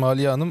ekleyelim, Fatma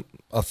Aliye Hanım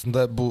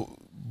aslında bu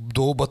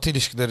Doğu Batı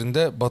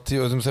ilişkilerinde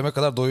Batı'yı özümseme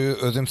kadar Doğu'yu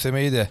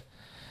özümsemeyi de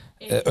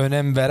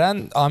önem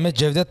veren Ahmet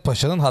Cevdet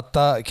Paşa'nın,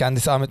 hatta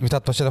kendisi Ahmet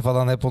Mithat Paşa'da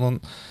falan hep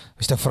onun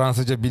işte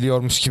Fransızca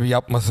biliyormuş gibi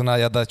yapmasına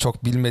ya da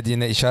çok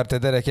bilmediğine işaret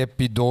ederek hep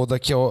bir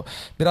Doğu'daki o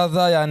biraz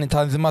daha yani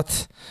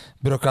Tanzimat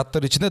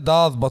bürokratları içinde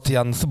daha az Batı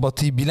yanlısı,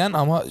 Batı'yı bilen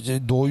ama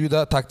Doğu'yu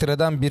da takdir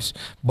eden bir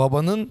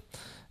babanın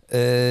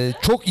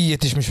çok iyi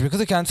yetişmiş bir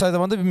kızı. Kendisi aynı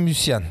zamanda bir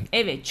müzisyen.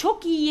 Evet,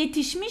 çok iyi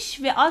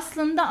yetişmiş ve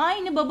aslında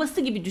aynı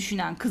babası gibi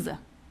düşünen kızı.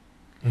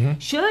 Hı.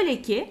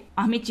 Şöyle ki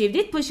Ahmet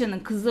Cevdet Paşa'nın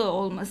kızı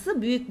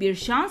olması büyük bir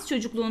şans.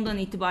 Çocukluğundan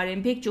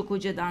itibaren pek çok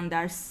hocadan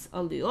ders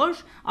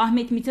alıyor.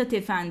 Ahmet Mithat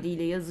Efendi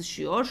ile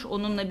yazışıyor.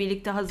 Onunla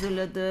birlikte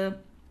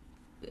hazırladığı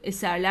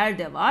eserler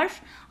de var.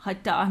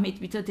 Hatta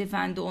Ahmet Mithat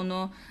Efendi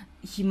onu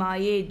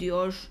himaye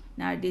ediyor.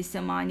 Neredeyse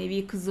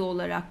manevi kızı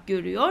olarak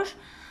görüyor.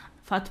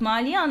 Fatma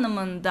Aliye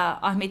Hanım'ın da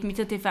Ahmet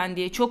Mithat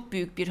Efendi'ye çok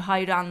büyük bir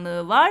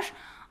hayranlığı var.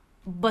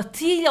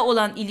 Batı ile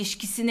olan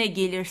ilişkisine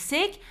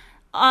gelirsek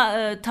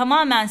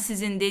tamamen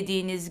sizin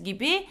dediğiniz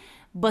gibi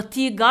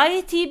Batı'yı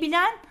gayet iyi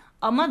bilen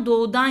ama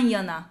Doğu'dan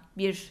yana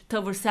bir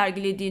tavır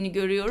sergilediğini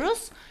görüyoruz.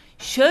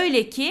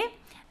 Şöyle ki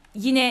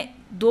yine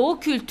Doğu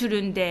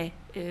kültüründe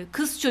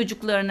kız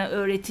çocuklarına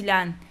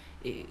öğretilen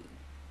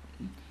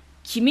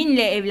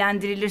kiminle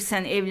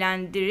evlendirilirsen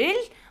evlendiril,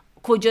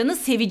 kocanı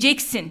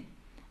seveceksin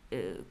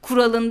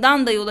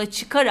kuralından da yola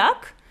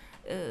çıkarak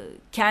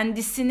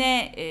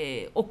kendisine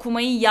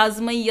okumayı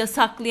yazmayı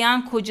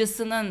yasaklayan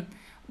kocasının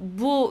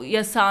bu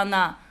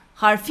yasağına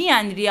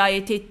harfiyen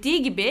riayet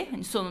ettiği gibi,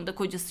 hani sonunda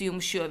kocası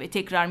yumuşuyor ve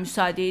tekrar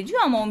müsaade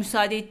ediyor ama o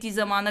müsaade ettiği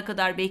zamana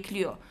kadar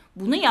bekliyor.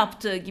 Bunu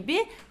yaptığı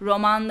gibi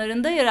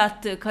romanlarında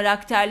yarattığı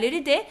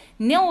karakterleri de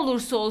ne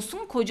olursa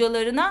olsun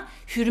kocalarına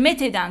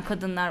hürmet eden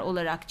kadınlar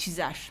olarak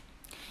çizer.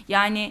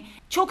 Yani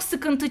çok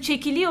sıkıntı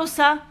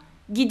çekiliyorsa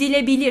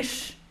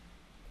gidilebilir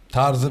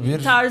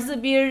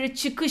tarzı bir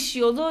çıkış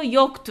yolu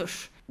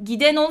yoktur.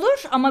 Giden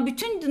olur ama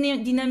bütün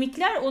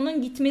dinamikler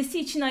onun gitmesi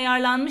için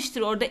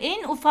ayarlanmıştır. Orada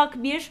en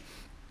ufak bir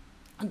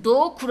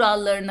Doğu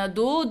kurallarına,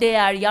 Doğu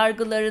değer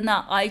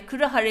yargılarına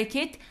aykırı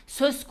hareket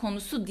söz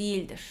konusu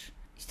değildir.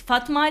 İşte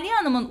Fatma Aliye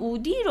Hanım'ın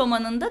Udi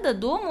romanında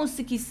da Doğu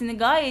musikisini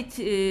gayet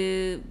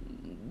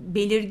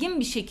belirgin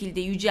bir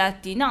şekilde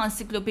yücelttiğini,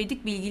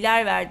 ansiklopedik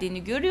bilgiler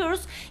verdiğini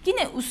görüyoruz.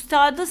 Yine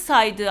üstadı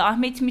saydığı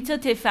Ahmet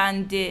Mithat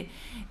Efendi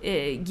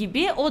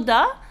gibi o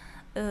da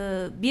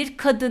bir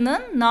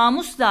kadının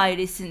namus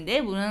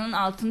dairesinde, buranın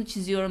altını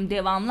çiziyorum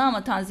devamlı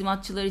ama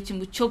tanzimatçılar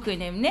için bu çok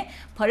önemli,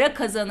 para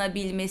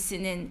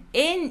kazanabilmesinin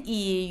en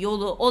iyi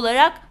yolu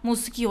olarak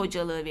musiki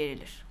hocalığı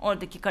verilir.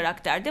 Oradaki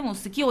karakter de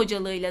musiki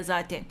hocalığıyla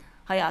zaten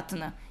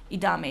hayatını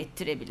idame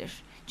ettirebilir.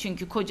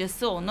 Çünkü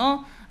kocası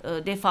onu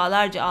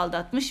defalarca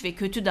aldatmış ve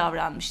kötü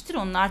davranmıştır.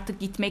 Onun artık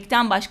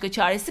gitmekten başka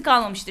çaresi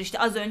kalmamıştır. İşte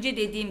az önce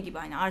dediğim gibi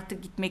hani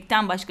artık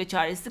gitmekten başka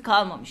çaresi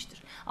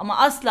kalmamıştır. Ama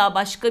asla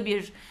başka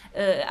bir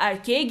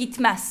erkeğe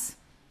gitmez.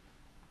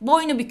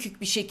 Boynu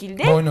bükük bir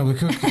şekilde. Boynu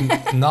bükük,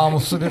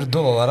 namuslu bir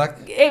dul olarak.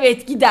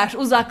 Evet, gider,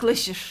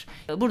 uzaklaşır.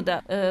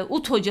 Burada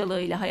ut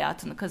hocalığıyla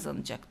hayatını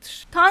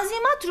kazanacaktır.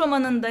 Tanzimat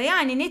romanında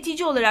yani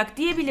netice olarak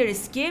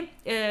diyebiliriz ki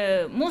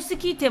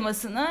musiki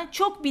temasını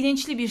çok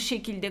bilinçli bir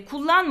şekilde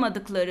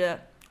kullanmadıkları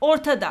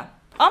ortada.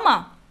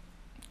 Ama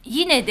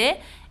yine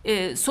de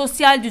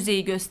sosyal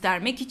düzeyi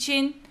göstermek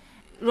için,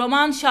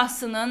 roman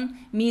şahsının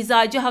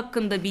mizacı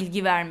hakkında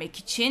bilgi vermek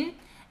için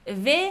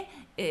ve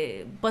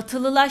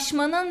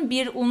batılılaşmanın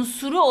bir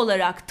unsuru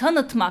olarak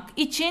tanıtmak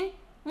için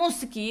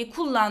musikiyi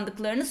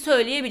kullandıklarını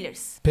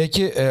söyleyebiliriz.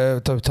 Peki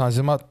tabii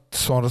Tanzimat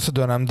sonrası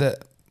dönemde,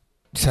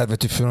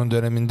 Servet-i Fünun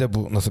döneminde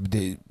bu nasıl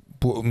bir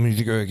bu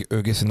müzik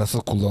ögesi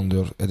nasıl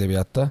kullanılıyor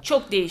edebiyatta?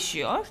 Çok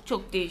değişiyor,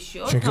 çok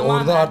değişiyor. Çünkü tamamen.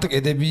 Orada artık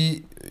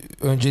edebi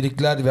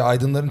öncelikler ve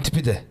aydınların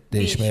tipi de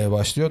değişmeye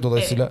başlıyor.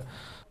 Dolayısıyla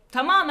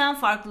tamamen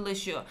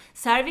farklılaşıyor.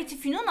 Servet-i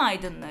Fünun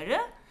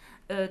aydınları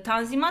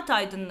Tanzimat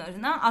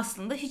aydınlarına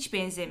aslında hiç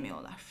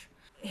benzemiyorlar.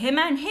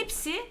 Hemen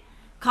hepsi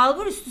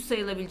kalburüstü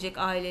sayılabilecek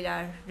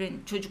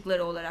ailelerin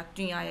çocukları olarak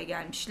dünyaya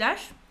gelmişler.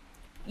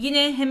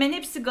 Yine hemen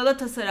hepsi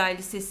Galatasaray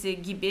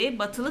Lisesi gibi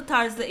batılı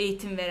tarzda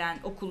eğitim veren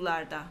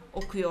okullarda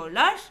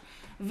okuyorlar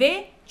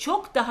ve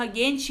çok daha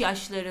genç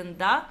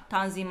yaşlarında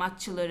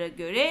tanzimatçılara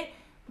göre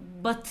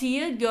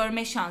Batı'yı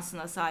görme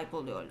şansına sahip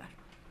oluyorlar.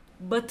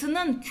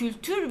 Batı'nın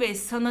kültür ve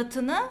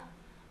sanatını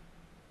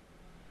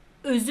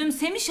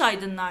özümsemiş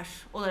aydınlar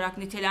olarak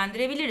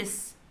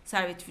nitelendirebiliriz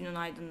Servet-i Fünun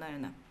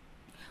aydınlarını.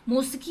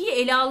 Musikiyi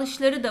ele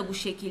alışları da bu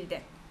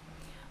şekilde.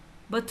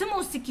 Batı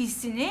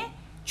musikisini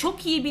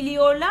çok iyi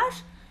biliyorlar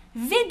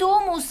ve Doğu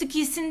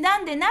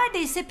musikisinden de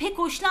neredeyse pek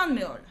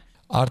hoşlanmıyorlar.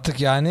 Artık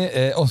yani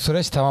o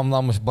süreç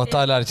tamamlanmış. Batı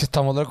alerjisi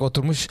tam olarak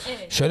oturmuş.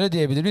 Evet. Şöyle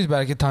diyebilir miyiz?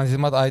 Belki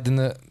Tanzimat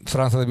Aydın'ı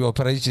Fransa'da bir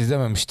opera hiç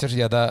izlememiştir.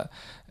 Ya da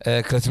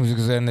klasik müzik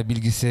üzerine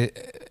bilgisi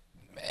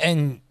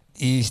en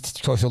iyi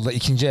koşulda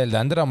ikinci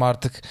eldendir. Ama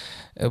artık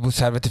bu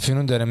Servet-i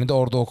Fünun döneminde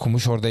orada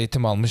okumuş, orada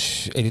eğitim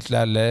almış,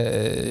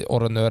 elitlerle,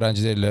 oranın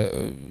öğrencileriyle,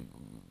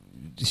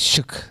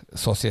 şık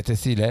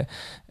sosyetesiyle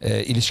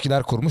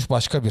ilişkiler kurmuş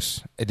başka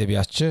bir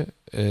edebiyatçı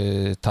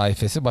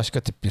taifesi, başka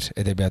tip bir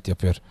edebiyat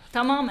yapıyor.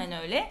 Tamamen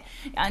öyle.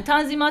 Yani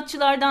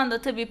tanzimatçılardan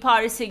da tabii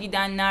Paris'e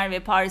gidenler ve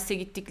Paris'e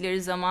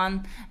gittikleri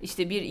zaman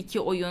işte bir iki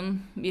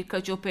oyun,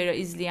 birkaç opera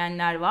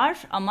izleyenler var.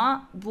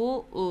 Ama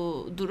bu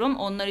durum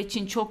onlar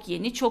için çok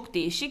yeni, çok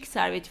değişik.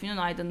 Servet Fünun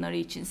aydınları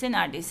içinse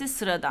neredeyse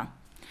sıradan.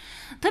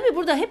 Tabii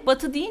burada hep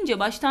Batı deyince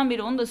baştan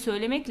beri onu da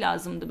söylemek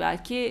lazımdı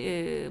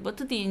belki.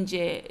 Batı deyince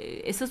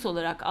esas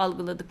olarak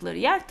algıladıkları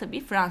yer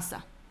tabii Fransa.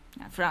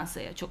 Yani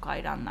Fransa'ya çok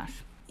hayranlar.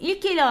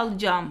 İlk ele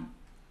alacağım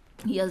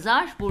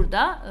yazar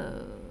burada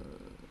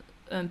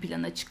ön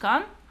plana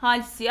çıkan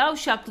Halit Ziya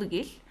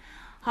Uşaklıgil.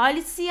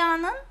 Halit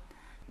Ziya'nın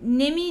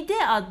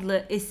Nemide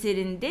adlı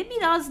eserinde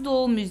biraz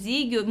Doğu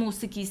müziği,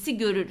 musikisi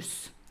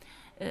görürüz.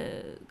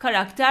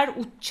 Karakter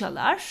ut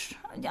çalar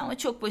ama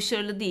çok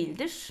başarılı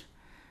değildir.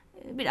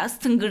 Biraz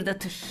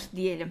tıngırdatır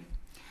diyelim.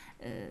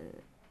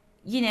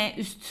 Yine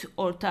üst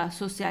orta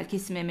sosyal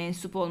kesime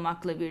mensup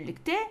olmakla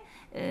birlikte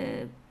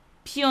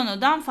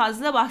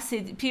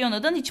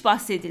piyanodan hiç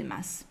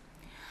bahsedilmez.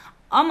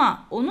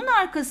 Ama onun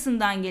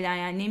arkasından gelen,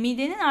 yani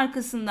Nemide'nin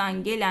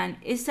arkasından gelen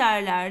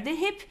eserlerde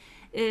hep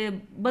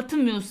Batı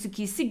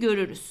musikisi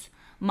görürüz.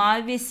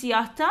 Mavi ve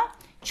Siyah'ta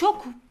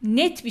çok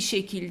net bir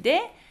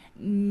şekilde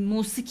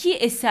musiki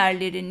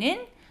eserlerinin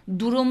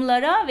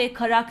durumlara ve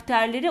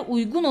karakterlere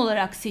uygun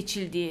olarak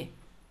seçildiği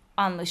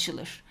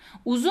anlaşılır.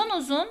 Uzun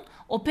uzun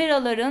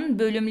operaların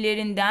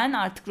bölümlerinden,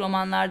 artık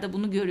romanlarda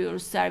bunu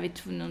görüyoruz Servet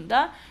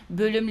Fünun'da,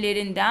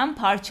 bölümlerinden,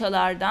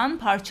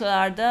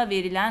 parçalarda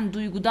verilen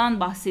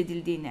duygudan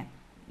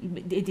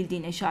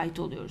edildiğine şahit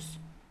oluyoruz.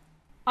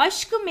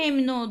 Aşk-ı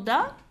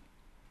Memnu'da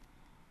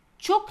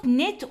çok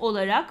net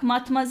olarak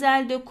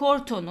Mademoiselle de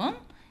Corton'un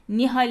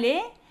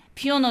Nihal'e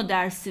piyano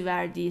dersi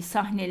verdiği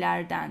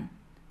sahnelerden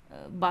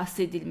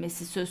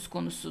bahsedilmesi söz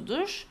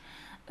konusudur.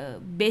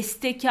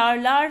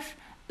 Bestekarlar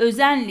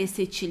özenle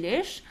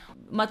seçilir.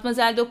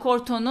 Mademoiselle de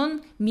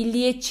Corton'un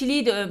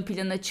milliyetçiliği de ön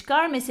plana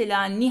çıkar.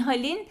 Mesela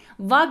Nihal'in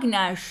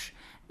Wagner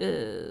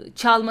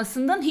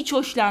çalmasından hiç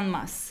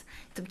hoşlanmaz.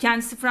 Tabii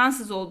kendisi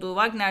Fransız olduğu,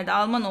 Wagner de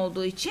Alman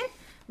olduğu için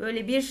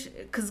böyle bir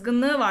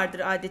kızgınlığı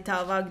vardır adeta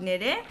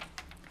Wagner'e.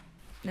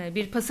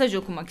 Bir pasaj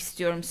okumak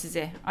istiyorum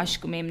size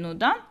Aşk-ı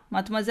Memnu'dan.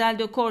 Mademoiselle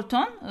de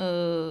Corton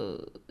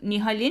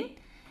Nihal'in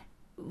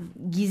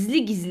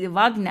gizli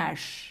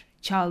Wagner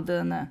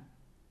çaldığını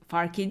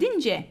fark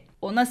edince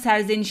ona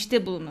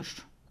serzenişte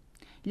bulunur.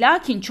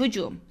 Lakin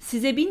çocuğum,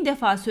 size 1000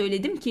 defa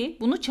söyledim ki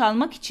bunu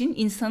çalmak için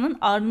insanın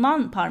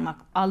Alman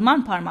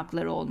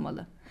parmakları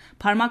olmalı.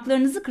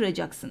 Parmaklarınızı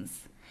kıracaksınız.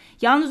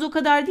 Yalnız o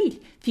kadar değil,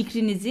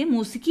 fikrinizi,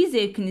 musiki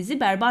zevkinizi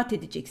berbat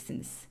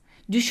edeceksiniz.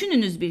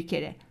 Düşününüz bir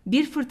kere.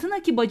 Bir fırtına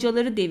ki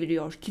bacaları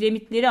deviriyor,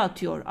 kiremitleri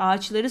atıyor,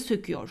 ağaçları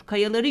söküyor,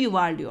 kayaları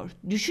yuvarlıyor.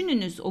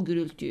 Düşününüz o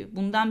gürültüyü.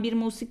 Bundan bir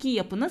musiki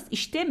yapınız.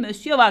 İşte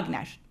Monsieur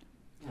Wagner.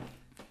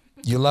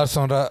 Yıllar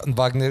sonra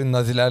Wagner'in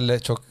Nazilerle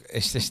çok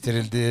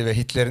eşleştirildiği ve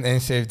Hitler'in en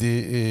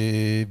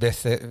sevdiği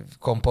beste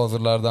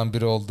kompozörlerden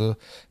biri olduğu,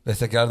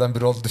 bestekardan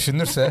biri olduğu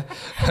düşünülürse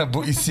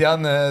bu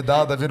isyan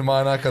daha da bir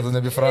mana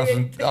kazanıyor. Bir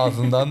Fransızın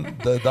ağzından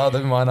daha da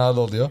bir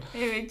manalı oluyor.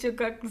 Evet,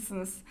 çok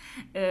haklısınız.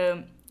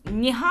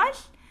 Nihal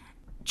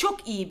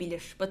çok iyi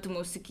bilir Batı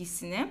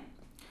musikisini.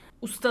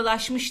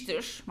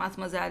 Ustalaşmıştır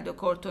Mademoiselle de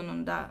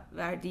Corton'un da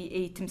verdiği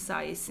eğitim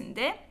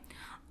sayesinde.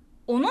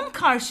 Onun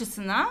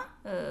karşısına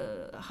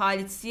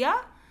Halit Ziya,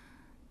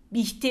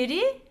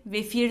 Bihter'i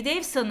ve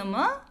Firdevs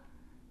Hanım'ı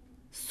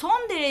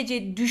son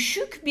derece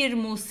düşük bir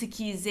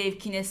musiki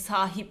zevkine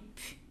sahip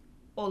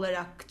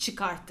olarak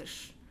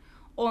çıkartır.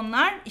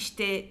 Onlar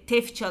işte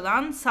tef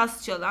çalan,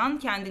 saz çalan,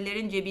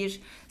 kendilerince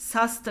bir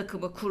saz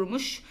takımı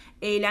kurmuş,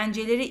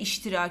 eğlencelere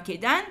iştirak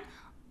eden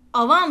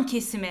avam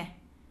kesime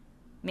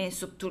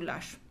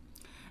mensupturlar.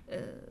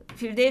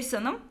 Firdevs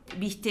Hanım,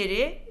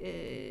 Bihter'i,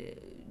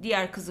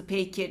 diğer kızı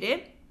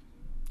Peyker'i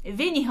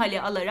ve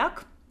Nihal'i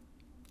alarak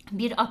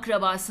bir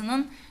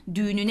akrabasının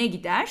düğününe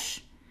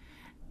gider.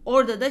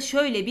 Orada da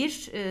şöyle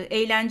bir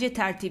eğlence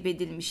tertip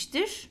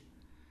edilmiştir.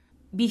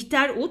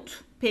 Bihter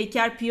ut,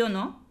 Peyker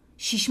piyano,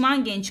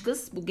 şişman genç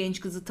kız, bu genç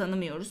kızı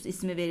tanımıyoruz,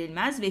 ismi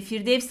verilmez, ve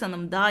Firdevs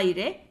Hanım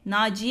daire,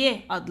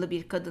 Naciye adlı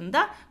bir kadın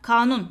da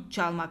kanun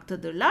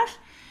çalmaktadırlar.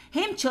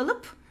 Hem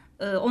çalıp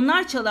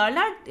onlar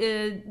çalarlar,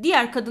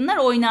 diğer kadınlar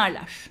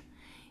oynarlar.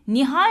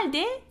 Nihal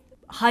de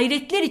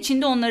hayretler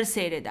içinde onları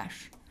seyreder.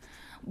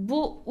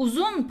 Bu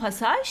uzun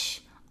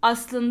pasaj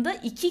aslında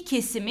iki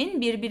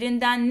kesimin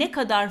birbirinden ne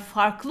kadar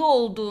farklı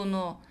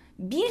olduğunu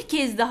bir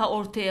kez daha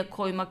ortaya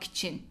koymak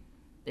için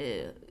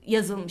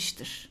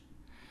yazılmıştır.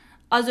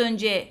 Az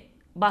önce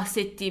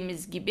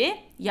bahsettiğimiz gibi,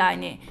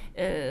 yani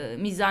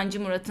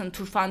Mizancı Murat'ın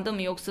Turfan'da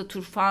mı yoksa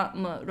Turfa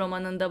mı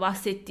romanında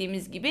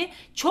bahsettiğimiz gibi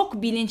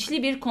çok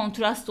bilinçli bir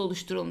kontrast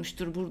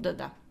oluşturulmuştur burada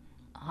da.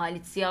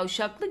 Halit Ziya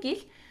Uşaklıgil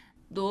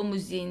Doğu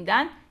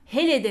müziğinden,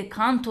 hele de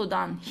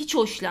kantodan hiç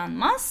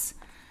hoşlanmaz.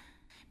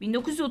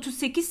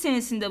 1938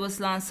 senesinde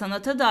basılan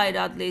Sanata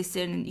Dair adlı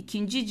eserinin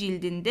 2.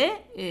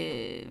 cildinde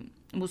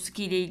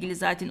musiki ile ilgili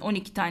zaten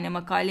 12 tane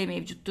makale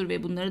mevcuttur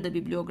ve bunları da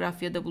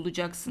bibliografyada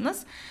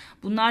bulacaksınız.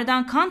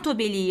 Bunlardan Kanto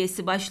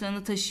Beliyesi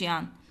başlığını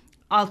taşıyan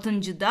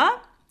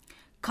 6.'da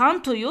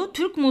kantoyu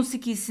Türk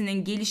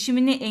musikisinin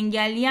gelişimini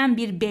engelleyen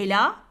bir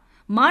bela,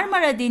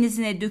 Marmara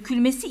Denizi'ne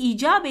dökülmesi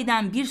icap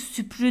eden bir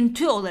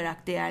süprüntü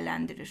olarak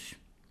değerlendirir.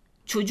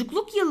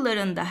 Çocukluk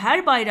yıllarında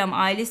her bayram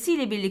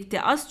ailesiyle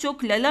birlikte az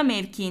çok Lala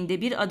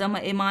mevkiinde bir adama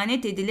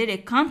emanet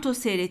edilerek kanto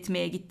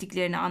seyretmeye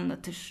gittiklerini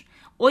anlatır.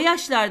 O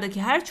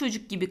yaşlardaki her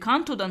çocuk gibi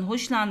kantodan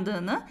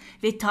hoşlandığını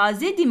ve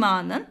taze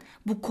dimağının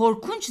bu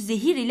korkunç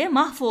zehir ile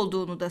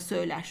mahvolduğunu da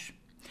söyler.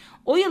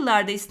 O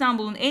yıllarda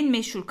İstanbul'un en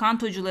meşhur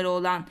kantocuları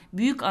olan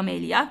Büyük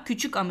Amelia,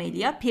 Küçük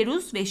Amelia,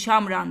 Peruz ve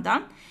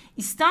Şamran'dan,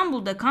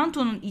 İstanbul'da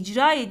kantonun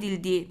icra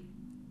edildiği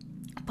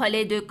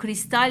Palais de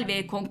Cristal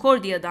ve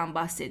Concordia'dan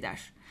bahseder.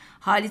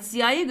 Halit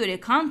Ziya'ya göre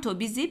kanto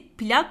bizi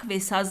plak ve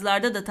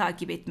sazlarda da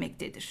takip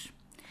etmektedir.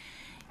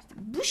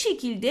 Bu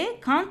şekilde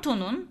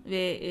kantonun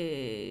ve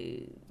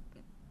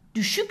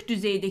düşük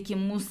düzeydeki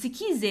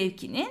musiki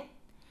zevkinin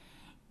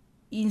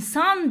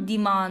insan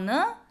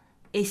dimağını,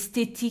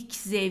 estetik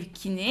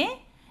zevkini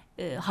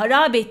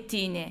harap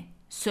ettiğini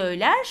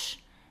söyler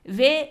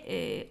ve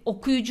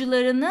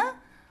okuyucularını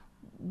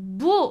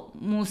bu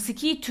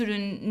musiki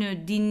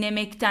türünü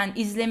dinlemekten,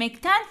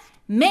 izlemekten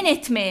men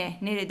etmeye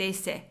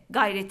neredeyse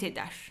gayret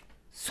eder.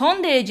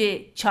 Son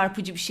derece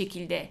çarpıcı bir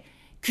şekilde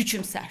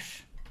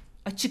küçümser,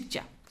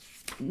 açıkça.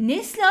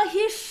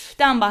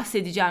 Neslahir'den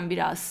bahsedeceğim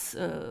biraz.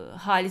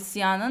 Halit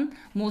Ziya'nın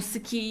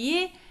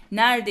musikiyi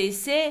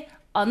neredeyse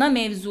ana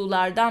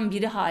mevzulardan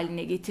biri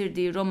haline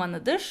getirdiği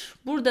romanıdır.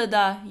 Burada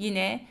da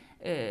yine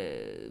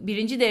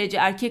birinci derece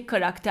erkek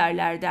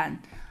karakterlerden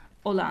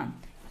olan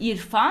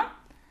İrfan,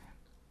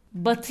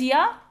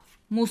 Batı'ya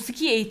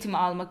musiki eğitimi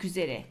almak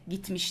üzere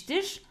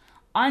gitmiştir.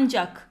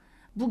 Ancak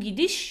bu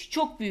gidiş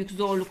çok büyük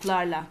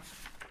zorluklarla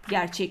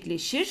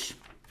gerçekleşir.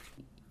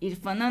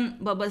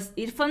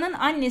 İrfan'ın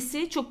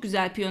annesi çok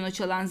güzel piyano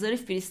çalan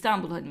zarif bir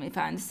İstanbul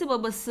hanımefendisi.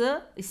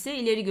 Babası ise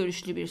ileri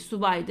görüşlü bir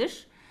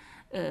subaydır.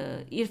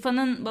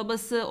 İrfan'ın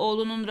babası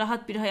oğlunun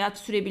rahat bir hayat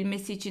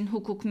sürebilmesi için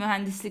hukuk,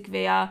 mühendislik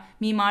veya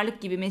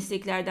mimarlık gibi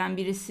mesleklerden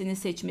birisini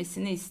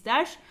seçmesini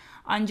ister.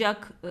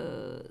 Ancak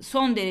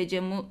son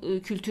derece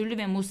kültürlü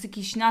ve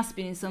musikişnas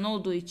bir insan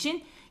olduğu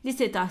için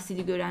lise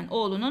tahsili gören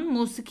oğlunun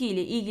musiki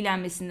ile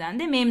ilgilenmesinden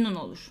de memnun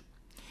olur.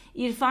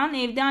 İrfan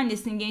evde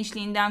annesinin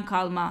gençliğinden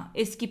kalma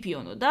eski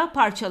piyanoda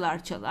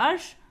parçalar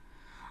çalar.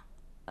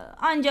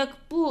 Ancak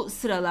bu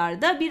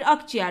sıralarda bir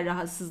akciğer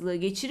rahatsızlığı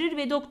geçirir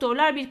ve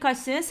doktorlar birkaç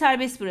sene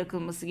serbest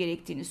bırakılması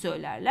gerektiğini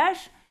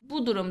söylerler.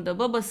 Bu durumda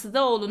babası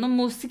da oğlunun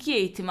musiki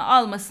eğitimi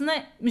almasına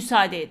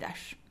müsaade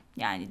eder.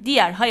 Yani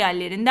diğer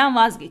hayallerinden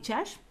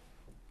vazgeçer.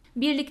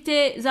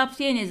 Birlikte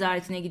zaptiye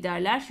nezaretine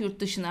giderler yurt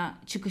dışına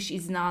çıkış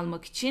izni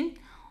almak için.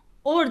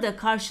 Orada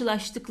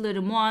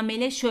karşılaştıkları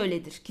muamele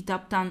şöyledir.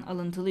 Kitaptan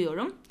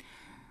alıntılıyorum.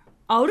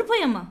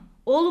 Avrupa'ya mı?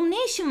 Oğlum,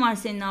 ne işin var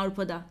senin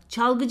Avrupa'da?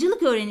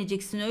 Çalgıcılık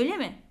öğreneceksin, öyle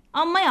mi?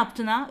 Amma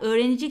yaptın ha.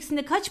 Öğreneceksin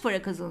de kaç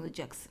para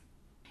kazanacaksın?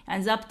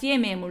 Yani zaptiye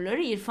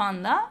memurları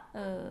İrfan'la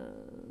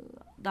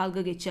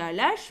dalga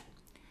geçerler.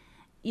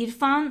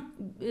 İrfan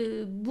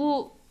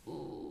bu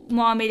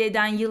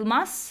muameleden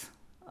yılmaz.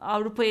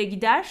 Avrupa'ya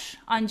gider.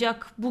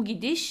 Ancak bu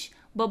gidiş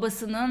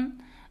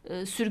babasının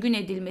sürgün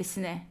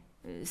edilmesine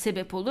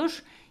sebep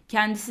olur.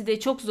 Kendisi de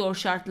çok zor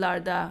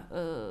şartlarda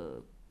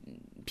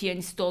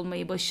piyanist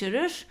olmayı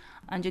başarır.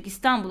 Ancak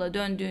İstanbul'a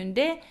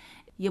döndüğünde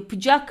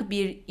yapacak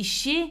bir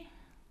işi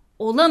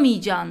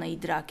olamayacağını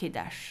idrak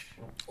eder.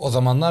 O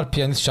zamanlar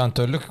piyanist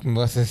şantörlük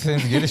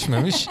müesseseniz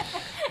gelişmemiş.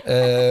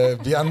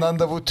 Bir yandan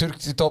da bu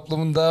Türk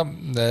toplumunda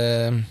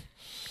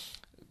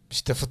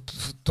işte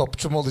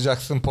topçu mu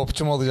olacaksın,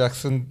 popçu mu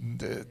olacaksın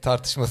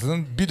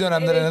tartışmasının bir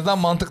dönemler en azından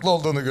mantıklı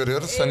olduğunu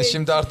görüyoruz. Evet. Hani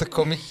şimdi artık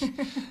komik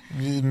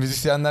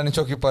müzisyenlerin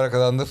çok iyi para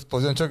kazandığı,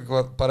 futbolcuların çok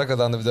iyi para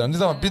kazandığı bir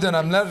dönemdeyiz ama bir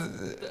dönemler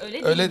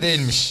öyle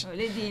değilmiş.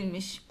 Öyle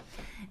değilmiş.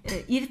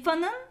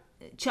 İrfan'ın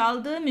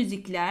çaldığı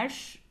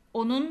müzikler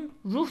onun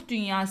ruh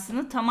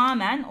dünyasını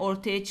tamamen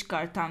ortaya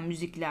çıkartan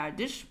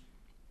müziklerdir.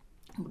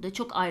 Burada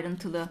çok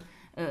ayrıntılı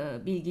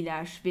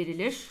bilgiler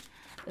verilir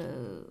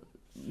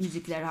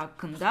müzikler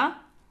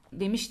hakkında.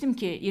 Demiştim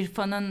ki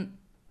İrfan'ın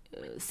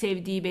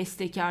sevdiği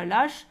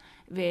bestekarlar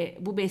ve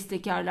bu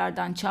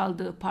bestekarlardan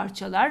çaldığı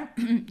parçalar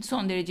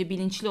son derece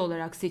bilinçli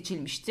olarak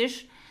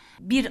seçilmiştir.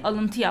 Bir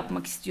alıntı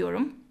yapmak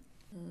istiyorum.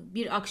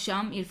 Bir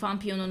akşam İrfan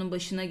piyanonun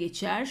başına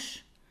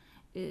geçer.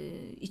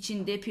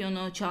 İçinde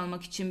piyano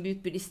çalmak için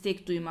büyük bir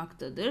istek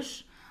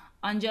duymaktadır.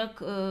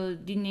 Ancak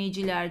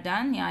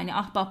dinleyicilerden, yani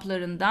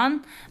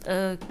ahbaplarından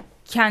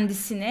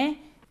kendisine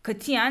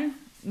katiyen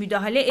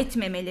müdahale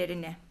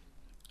etmemelerini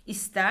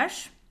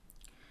ister.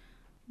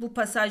 Bu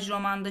pasaj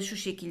romanda şu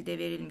şekilde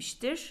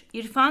verilmiştir.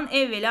 İrfan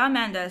evvela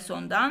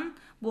Mendelssohn'dan,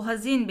 bu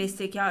hazin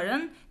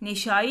bestekarın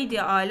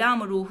neşaid-i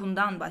âlam-ı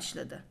ruhundan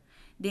başladı.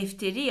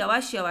 Defteri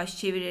yavaş yavaş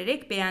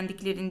çevirerek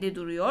beğendiklerinde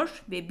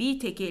duruyor ve bir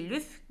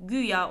tekellüf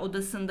güya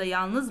odasında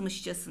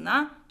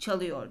yalnızmışçasına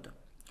çalıyordu.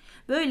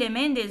 Böyle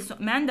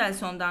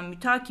Mendelssohn'dan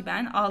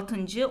mütakiben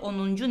 6.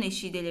 10.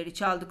 neşideleri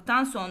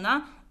çaldıktan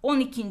sonra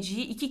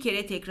 12.yi 2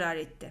 kere tekrar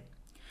etti.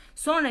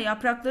 Sonra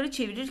yaprakları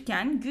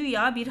çevirirken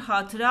güya bir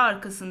hatıra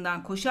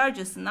arkasından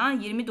koşarcasına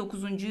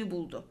 29.'yu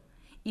buldu.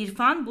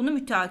 İrfan bunu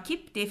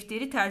mütakip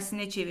defteri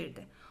tersine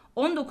çevirdi.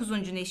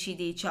 19.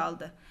 neşideyi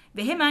çaldı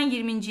ve hemen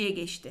 20.ye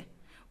geçti.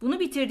 Bunu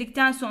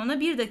bitirdikten sonra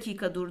 1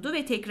 dakika durdu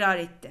ve tekrar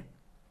etti.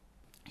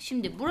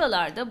 Şimdi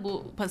buralarda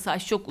bu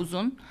pasaj çok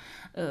uzun,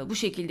 bu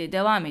şekilde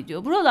devam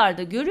ediyor.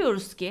 Buralarda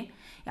görüyoruz ki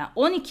yani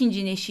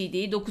 12.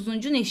 neşideyi, 9.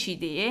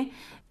 neşideyi,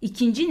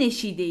 2.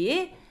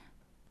 neşideyi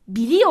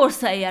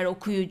biliyorsa eğer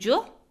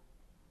okuyucu,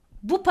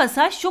 bu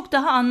pasaj çok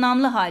daha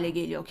anlamlı hale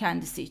geliyor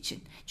kendisi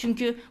için.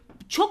 Çünkü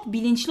çok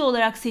bilinçli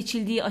olarak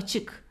seçildiği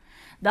açık.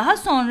 Daha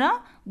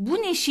sonra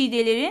bu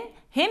neşidelerin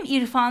hem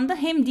irfanda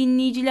hem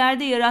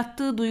dinleyicilerde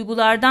yarattığı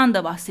duygulardan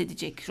da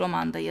bahsedecek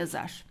romanda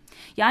yazar.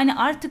 Yani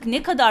artık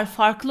ne kadar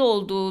farklı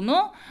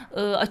olduğunu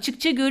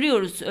açıkça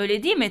görüyoruz.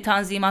 Öyle değil mi?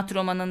 Tanzimat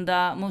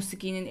romanında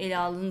musikinin ele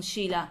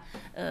alınışıyla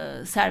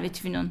Servet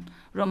Fünun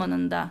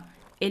romanında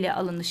ele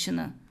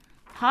alınışını.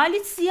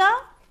 Halit Ziya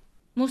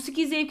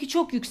musiki zevki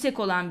çok yüksek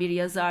olan bir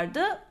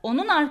yazardı.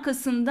 Onun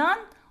arkasından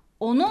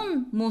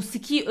onun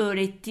musiki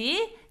öğrettiği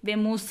ve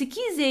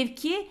musiki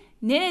zevki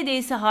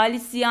neredeyse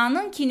Halit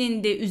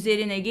Ziya'nınkinin de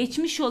üzerine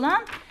geçmiş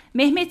olan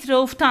Mehmet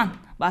Rauf'tan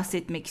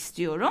bahsetmek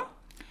istiyorum.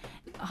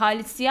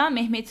 Halit Ziya,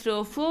 Mehmet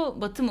Rauf'u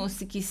Batı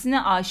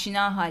musikisine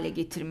aşina hale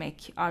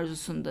getirmek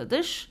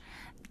arzusundadır.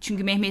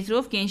 Çünkü Mehmet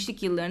Rauf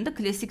gençlik yıllarında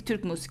klasik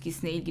Türk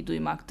musikisine ilgi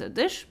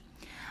duymaktadır.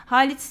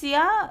 Halit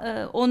Ziya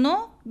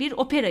onu bir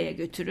operaya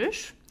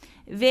götürür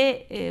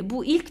ve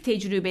bu ilk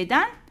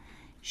tecrübeden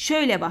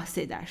şöyle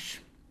bahseder.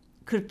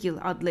 40 Yıl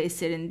adlı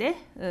eserinde,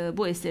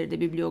 bu eseri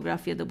de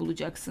bibliografyada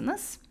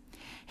bulacaksınız.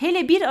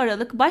 Hele 1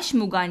 Aralık baş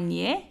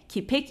muganniye,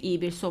 ki pek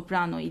iyi bir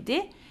soprano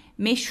idi,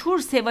 meşhur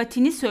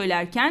sevatini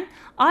söylerken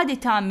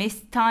adeta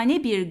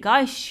mestane bir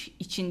gayş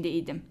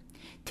içindeydim.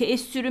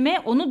 Teessürüme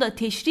onu da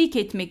teşrik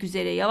etmek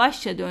üzere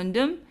yavaşça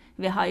döndüm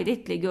ve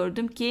hayretle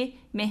gördüm ki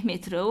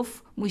Mehmet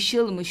Rauf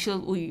mışıl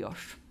mışıl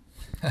uyuyor.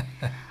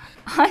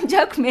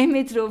 Ancak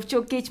Mehmet Rauf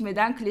çok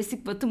geçmeden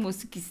klasik Batı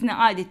musikisine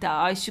adeta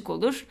aşık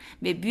olur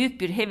ve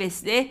büyük bir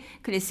hevesle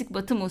klasik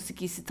Batı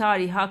musikisi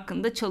tarihi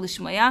hakkında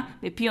çalışmaya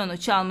ve piyano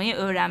çalmayı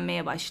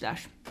öğrenmeye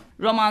başlar.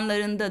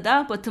 Romanlarında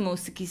da Batı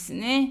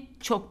musikisini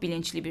çok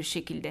bilinçli bir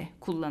şekilde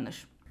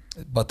kullanır.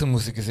 Batı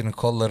musikisinin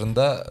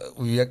kollarında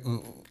uykuya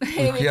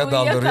Evet,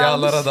 daldı,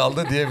 rüyalara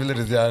daldı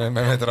diyebiliriz yani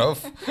Mehmet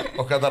Rauf.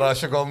 O kadar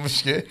aşık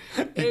olmuş ki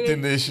ilk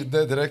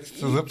dinleyişinde direkt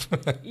sızıp.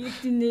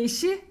 İlk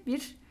dinleyişi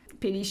bir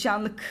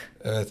perişanlık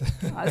Evet.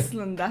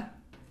 aslında.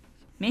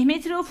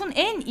 Mehmet Rauf'un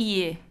en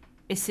iyi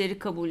eseri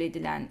kabul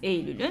edilen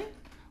Eylül'ün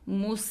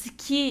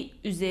musiki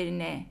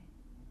üzerine,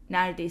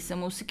 neredeyse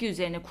musiki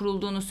üzerine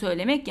kurulduğunu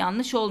söylemek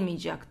yanlış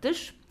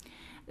olmayacaktır.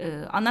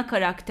 Ana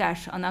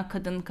karakter, ana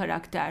kadın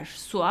karakter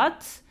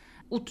Suat,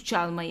 ut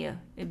çalmayı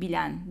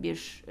bilen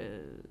bir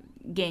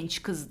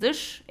genç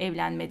kızdır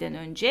evlenmeden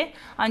önce.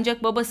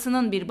 Ancak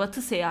babasının bir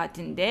batı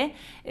seyahatinde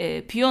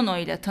piyano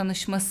ile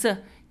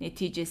tanışması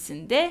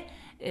neticesinde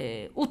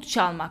ut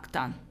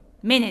çalmaktan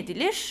men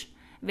edilir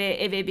ve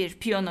eve bir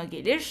piyano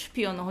gelir,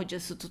 piyano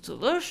hocası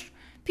tutulur,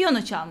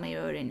 piyano çalmayı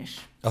öğrenir.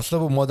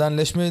 Aslında bu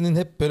modernleşmenin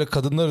hep böyle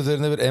kadınlar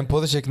üzerine bir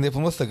empoze şeklinde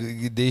yapılması da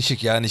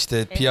değişik. Yani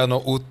işte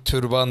piyano, ut,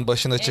 türban,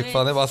 başına çık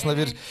falan hep aslında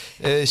bir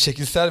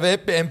şekilsel ve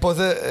hep bir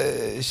empoze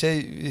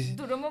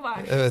durumu var.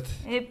 Evet.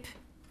 Hep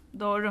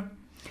doğru.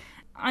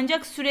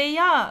 Ancak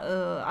Süreyya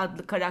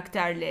adlı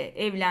karakterle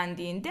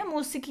evlendiğinde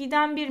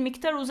musikiden bir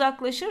miktar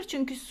uzaklaşır.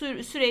 Çünkü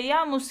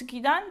Süreyya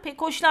musikiden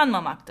pek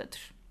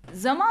hoşlanmamaktadır.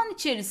 Zaman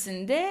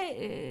içerisinde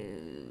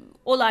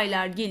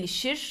olaylar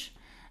gelişir.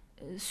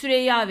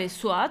 Süreyya ve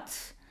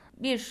Suat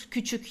bir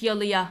küçük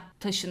yalıya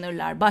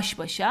taşınırlar baş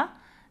başa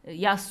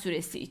yaz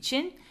süresi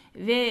için.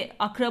 Ve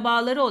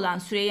akrabaları olan,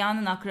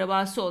 Süreyya'nın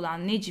akrabası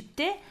olan Necip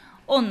de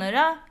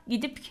onlara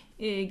gidip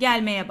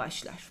gelmeye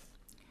başlar.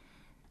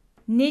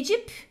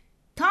 Necip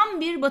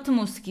tam bir Batı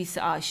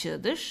musikisi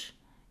aşığıdır.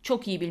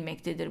 Çok iyi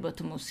bilmektedir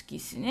Batı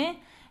musikisini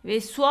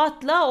ve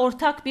Suat'la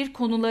ortak bir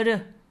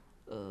konuları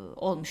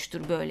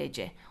olmuştur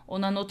böylece.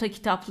 Ona nota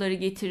kitapları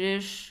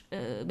getirir,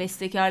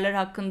 bestekarlar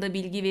hakkında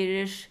bilgi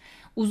verir,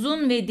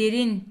 uzun ve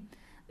derin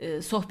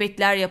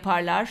sohbetler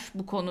yaparlar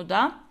bu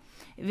konuda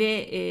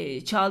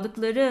ve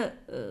çaldıkları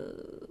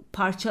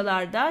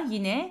parçalarda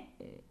yine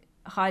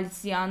Halit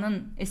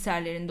Ziya'nın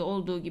eserlerinde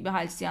olduğu gibi,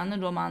 Halit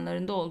Ziya'nın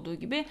romanlarında olduğu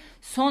gibi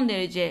son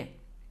derece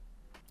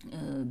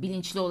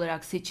bilinçli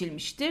olarak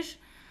seçilmiştir.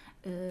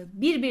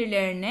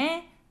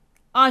 Birbirlerine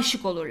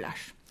aşık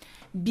olurlar.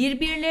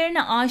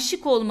 Birbirlerine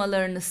aşık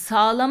olmalarını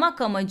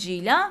sağlamak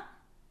amacıyla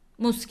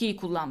musikiyi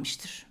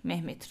kullanmıştır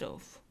Mehmet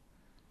Rauf.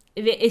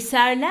 ve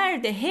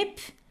eserler de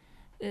hep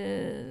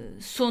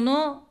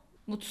sonu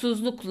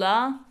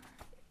mutsuzlukla,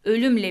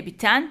 ölümle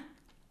biten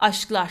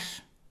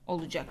aşklar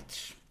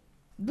olacaktır.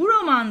 Bu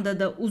romanda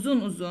da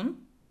uzun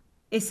uzun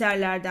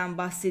eserlerden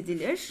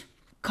bahsedilir.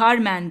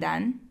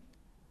 Carmen'den,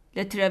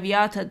 La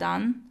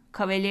Traviata'dan,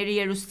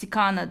 Cavalleria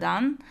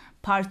Rusticana'dan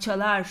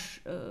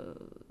parçalar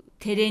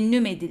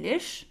terennüm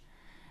edilir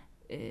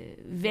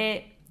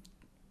ve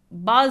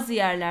bazı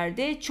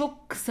yerlerde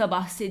çok kısa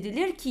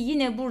bahsedilir ki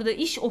yine burada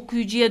iş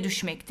okuyucuya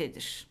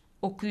düşmektedir.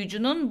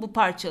 Okuyucunun bu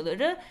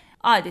parçaları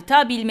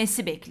adeta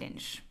bilmesi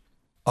beklenir.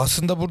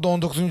 Aslında burada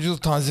 19. yüzyıl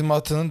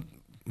tanzimatının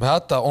ve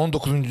hatta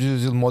 19.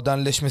 yüzyıl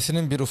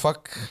modernleşmesinin bir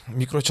ufak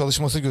mikro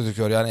çalışması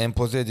gözüküyor. Yani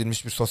empoze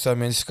edilmiş bir sosyal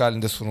mühendislik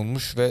halinde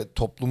sunulmuş ve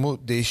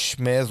toplumu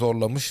değişmeye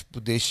zorlamış.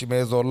 Bu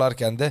değişmeye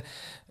zorlarken de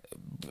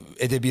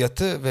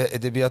edebiyatı ve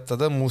edebiyatta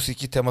da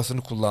musiki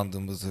temasını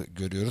kullandığımızı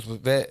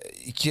görüyoruz. Ve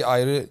iki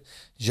ayrı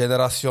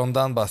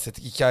jenerasyondan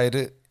bahsettik. İki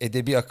ayrı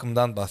edebi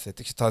akımdan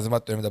bahsettik. İşte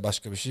Tanzimat döneminde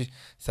başka bir şey,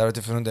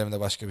 Servet-i Fünun döneminde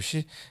başka bir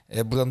şey.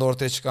 Buradan da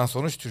ortaya çıkan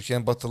sonuç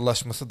Türkiye'nin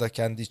batılılaşması da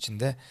kendi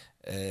içinde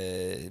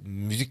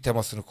müzik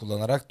temasını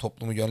kullanarak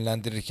toplumu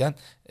yönlendirirken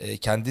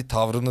kendi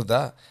tavrını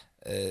da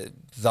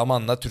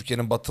zamanla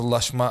Türkiye'nin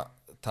batılılaşma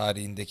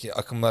tarihindeki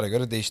akımlara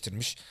göre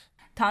değiştirmiş.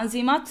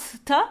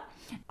 Tanzimat'ta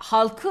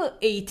halkı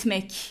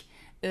eğitmek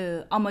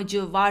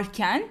amacı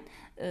varken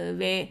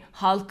ve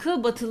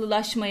halkı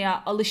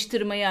batılılaşmaya,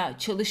 alıştırmaya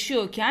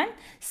çalışıyorken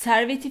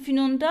Servet-i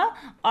Fünun'da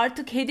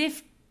artık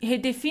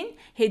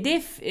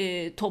hedef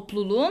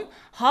topluluğun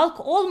halk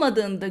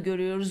olmadığını da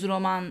görüyoruz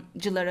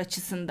romancılar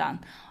açısından.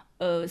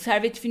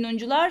 Servet-i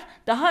Fünuncular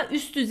daha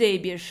üst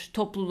düzey bir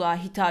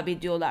topluluğa hitap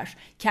ediyorlar.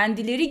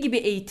 Kendileri gibi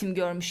eğitim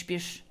görmüş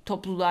bir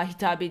topluluğa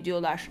hitap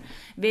ediyorlar.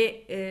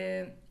 Ve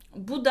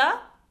bu da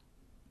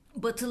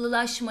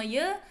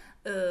batılılaşmayı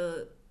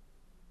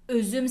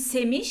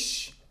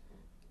özümsemiş,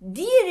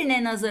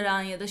 diğerine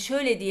nazaran ya da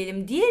şöyle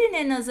diyelim,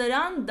 diğerine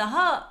nazaran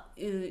daha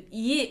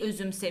iyi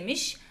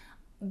özümsemiş,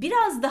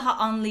 biraz daha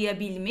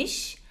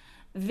anlayabilmiş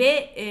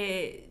ve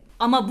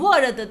ama bu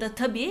arada da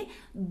tabii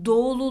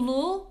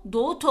doğululuğu,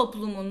 doğu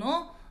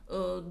toplumunu,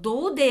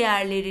 doğu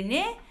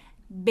değerlerini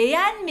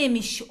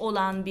beğenmemiş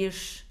olan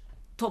bir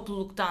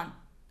topluluktan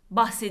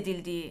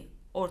bahsedildiği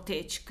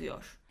ortaya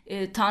çıkıyor.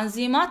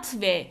 Tanzimat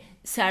ve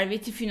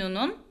Servet-i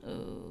Fünun'un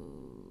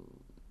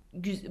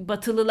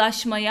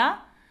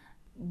batılılaşmaya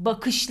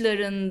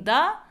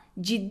bakışlarında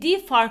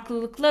ciddi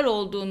farklılıklar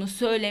olduğunu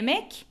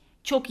söylemek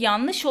çok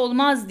yanlış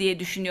olmaz diye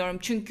düşünüyorum.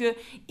 Çünkü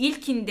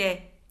ilkinde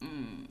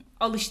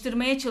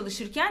alıştırmaya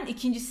çalışırken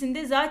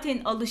ikincisinde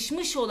zaten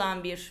alışmış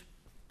olan bir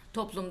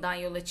toplumdan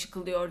yola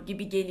çıkılıyor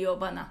gibi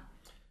geliyor bana.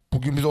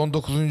 Bugün biz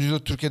 19. yüzyıl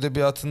Türk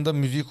Edebiyatı'nda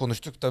müziği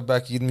konuştuk. Tabii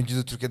belki 20.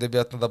 yüzyıl Türk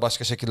Edebiyatı'nda da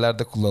başka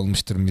şekillerde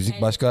kullanılmıştır müzik.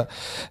 Evet. Başka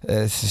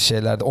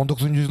şeylerde.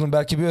 19. yüzyılın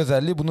belki bir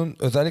özelliği bunun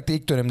özellikle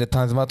ilk dönemde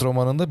Tanzimat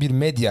romanında bir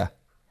medya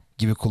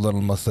gibi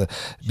kullanılması,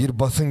 bir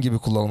basın gibi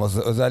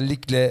kullanılması.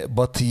 Özellikle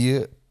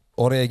Batı'yı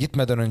oraya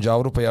gitmeden önce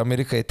Avrupa'yı,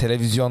 Amerika'yı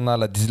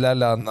televizyonlarla,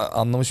 dizilerle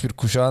anlamış bir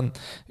kuşağın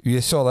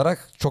üyesi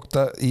olarak çok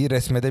da iyi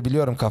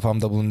resmedebiliyorum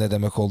kafamda bunun ne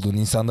demek olduğunu.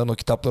 İnsanların o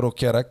kitapları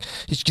okuyarak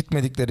hiç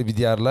gitmedikleri bir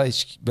diyarla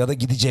ya da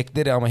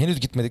gidecekleri ama henüz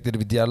gitmedikleri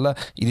bir diyarla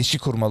ilişki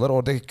kurmaları,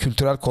 oradaki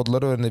kültürel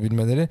kodları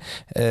öğrenebilmeleri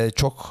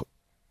çok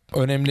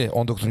önemli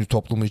 19.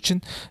 toplumu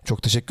için.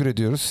 Çok teşekkür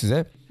ediyoruz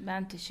size.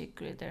 Ben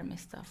teşekkür ederim,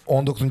 estağfurullah.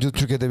 19.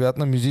 Türk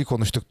Edebiyatı'nda müziği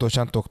konuştuk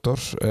doçent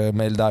doktor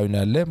Melda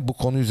Üner'le. Bu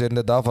konu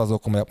üzerinde daha fazla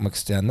okuma yapmak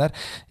isteyenler,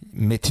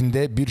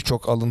 metinde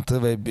birçok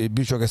alıntı ve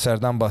birçok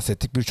eserden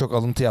bahsettik. Birçok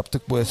alıntı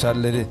yaptık. Bu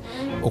eserleri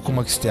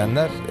okumak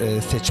isteyenler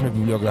seçme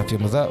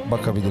bibliografyamıza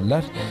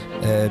bakabilirler.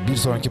 Bir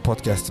sonraki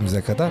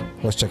podcastimize kadar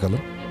hoşça kalın.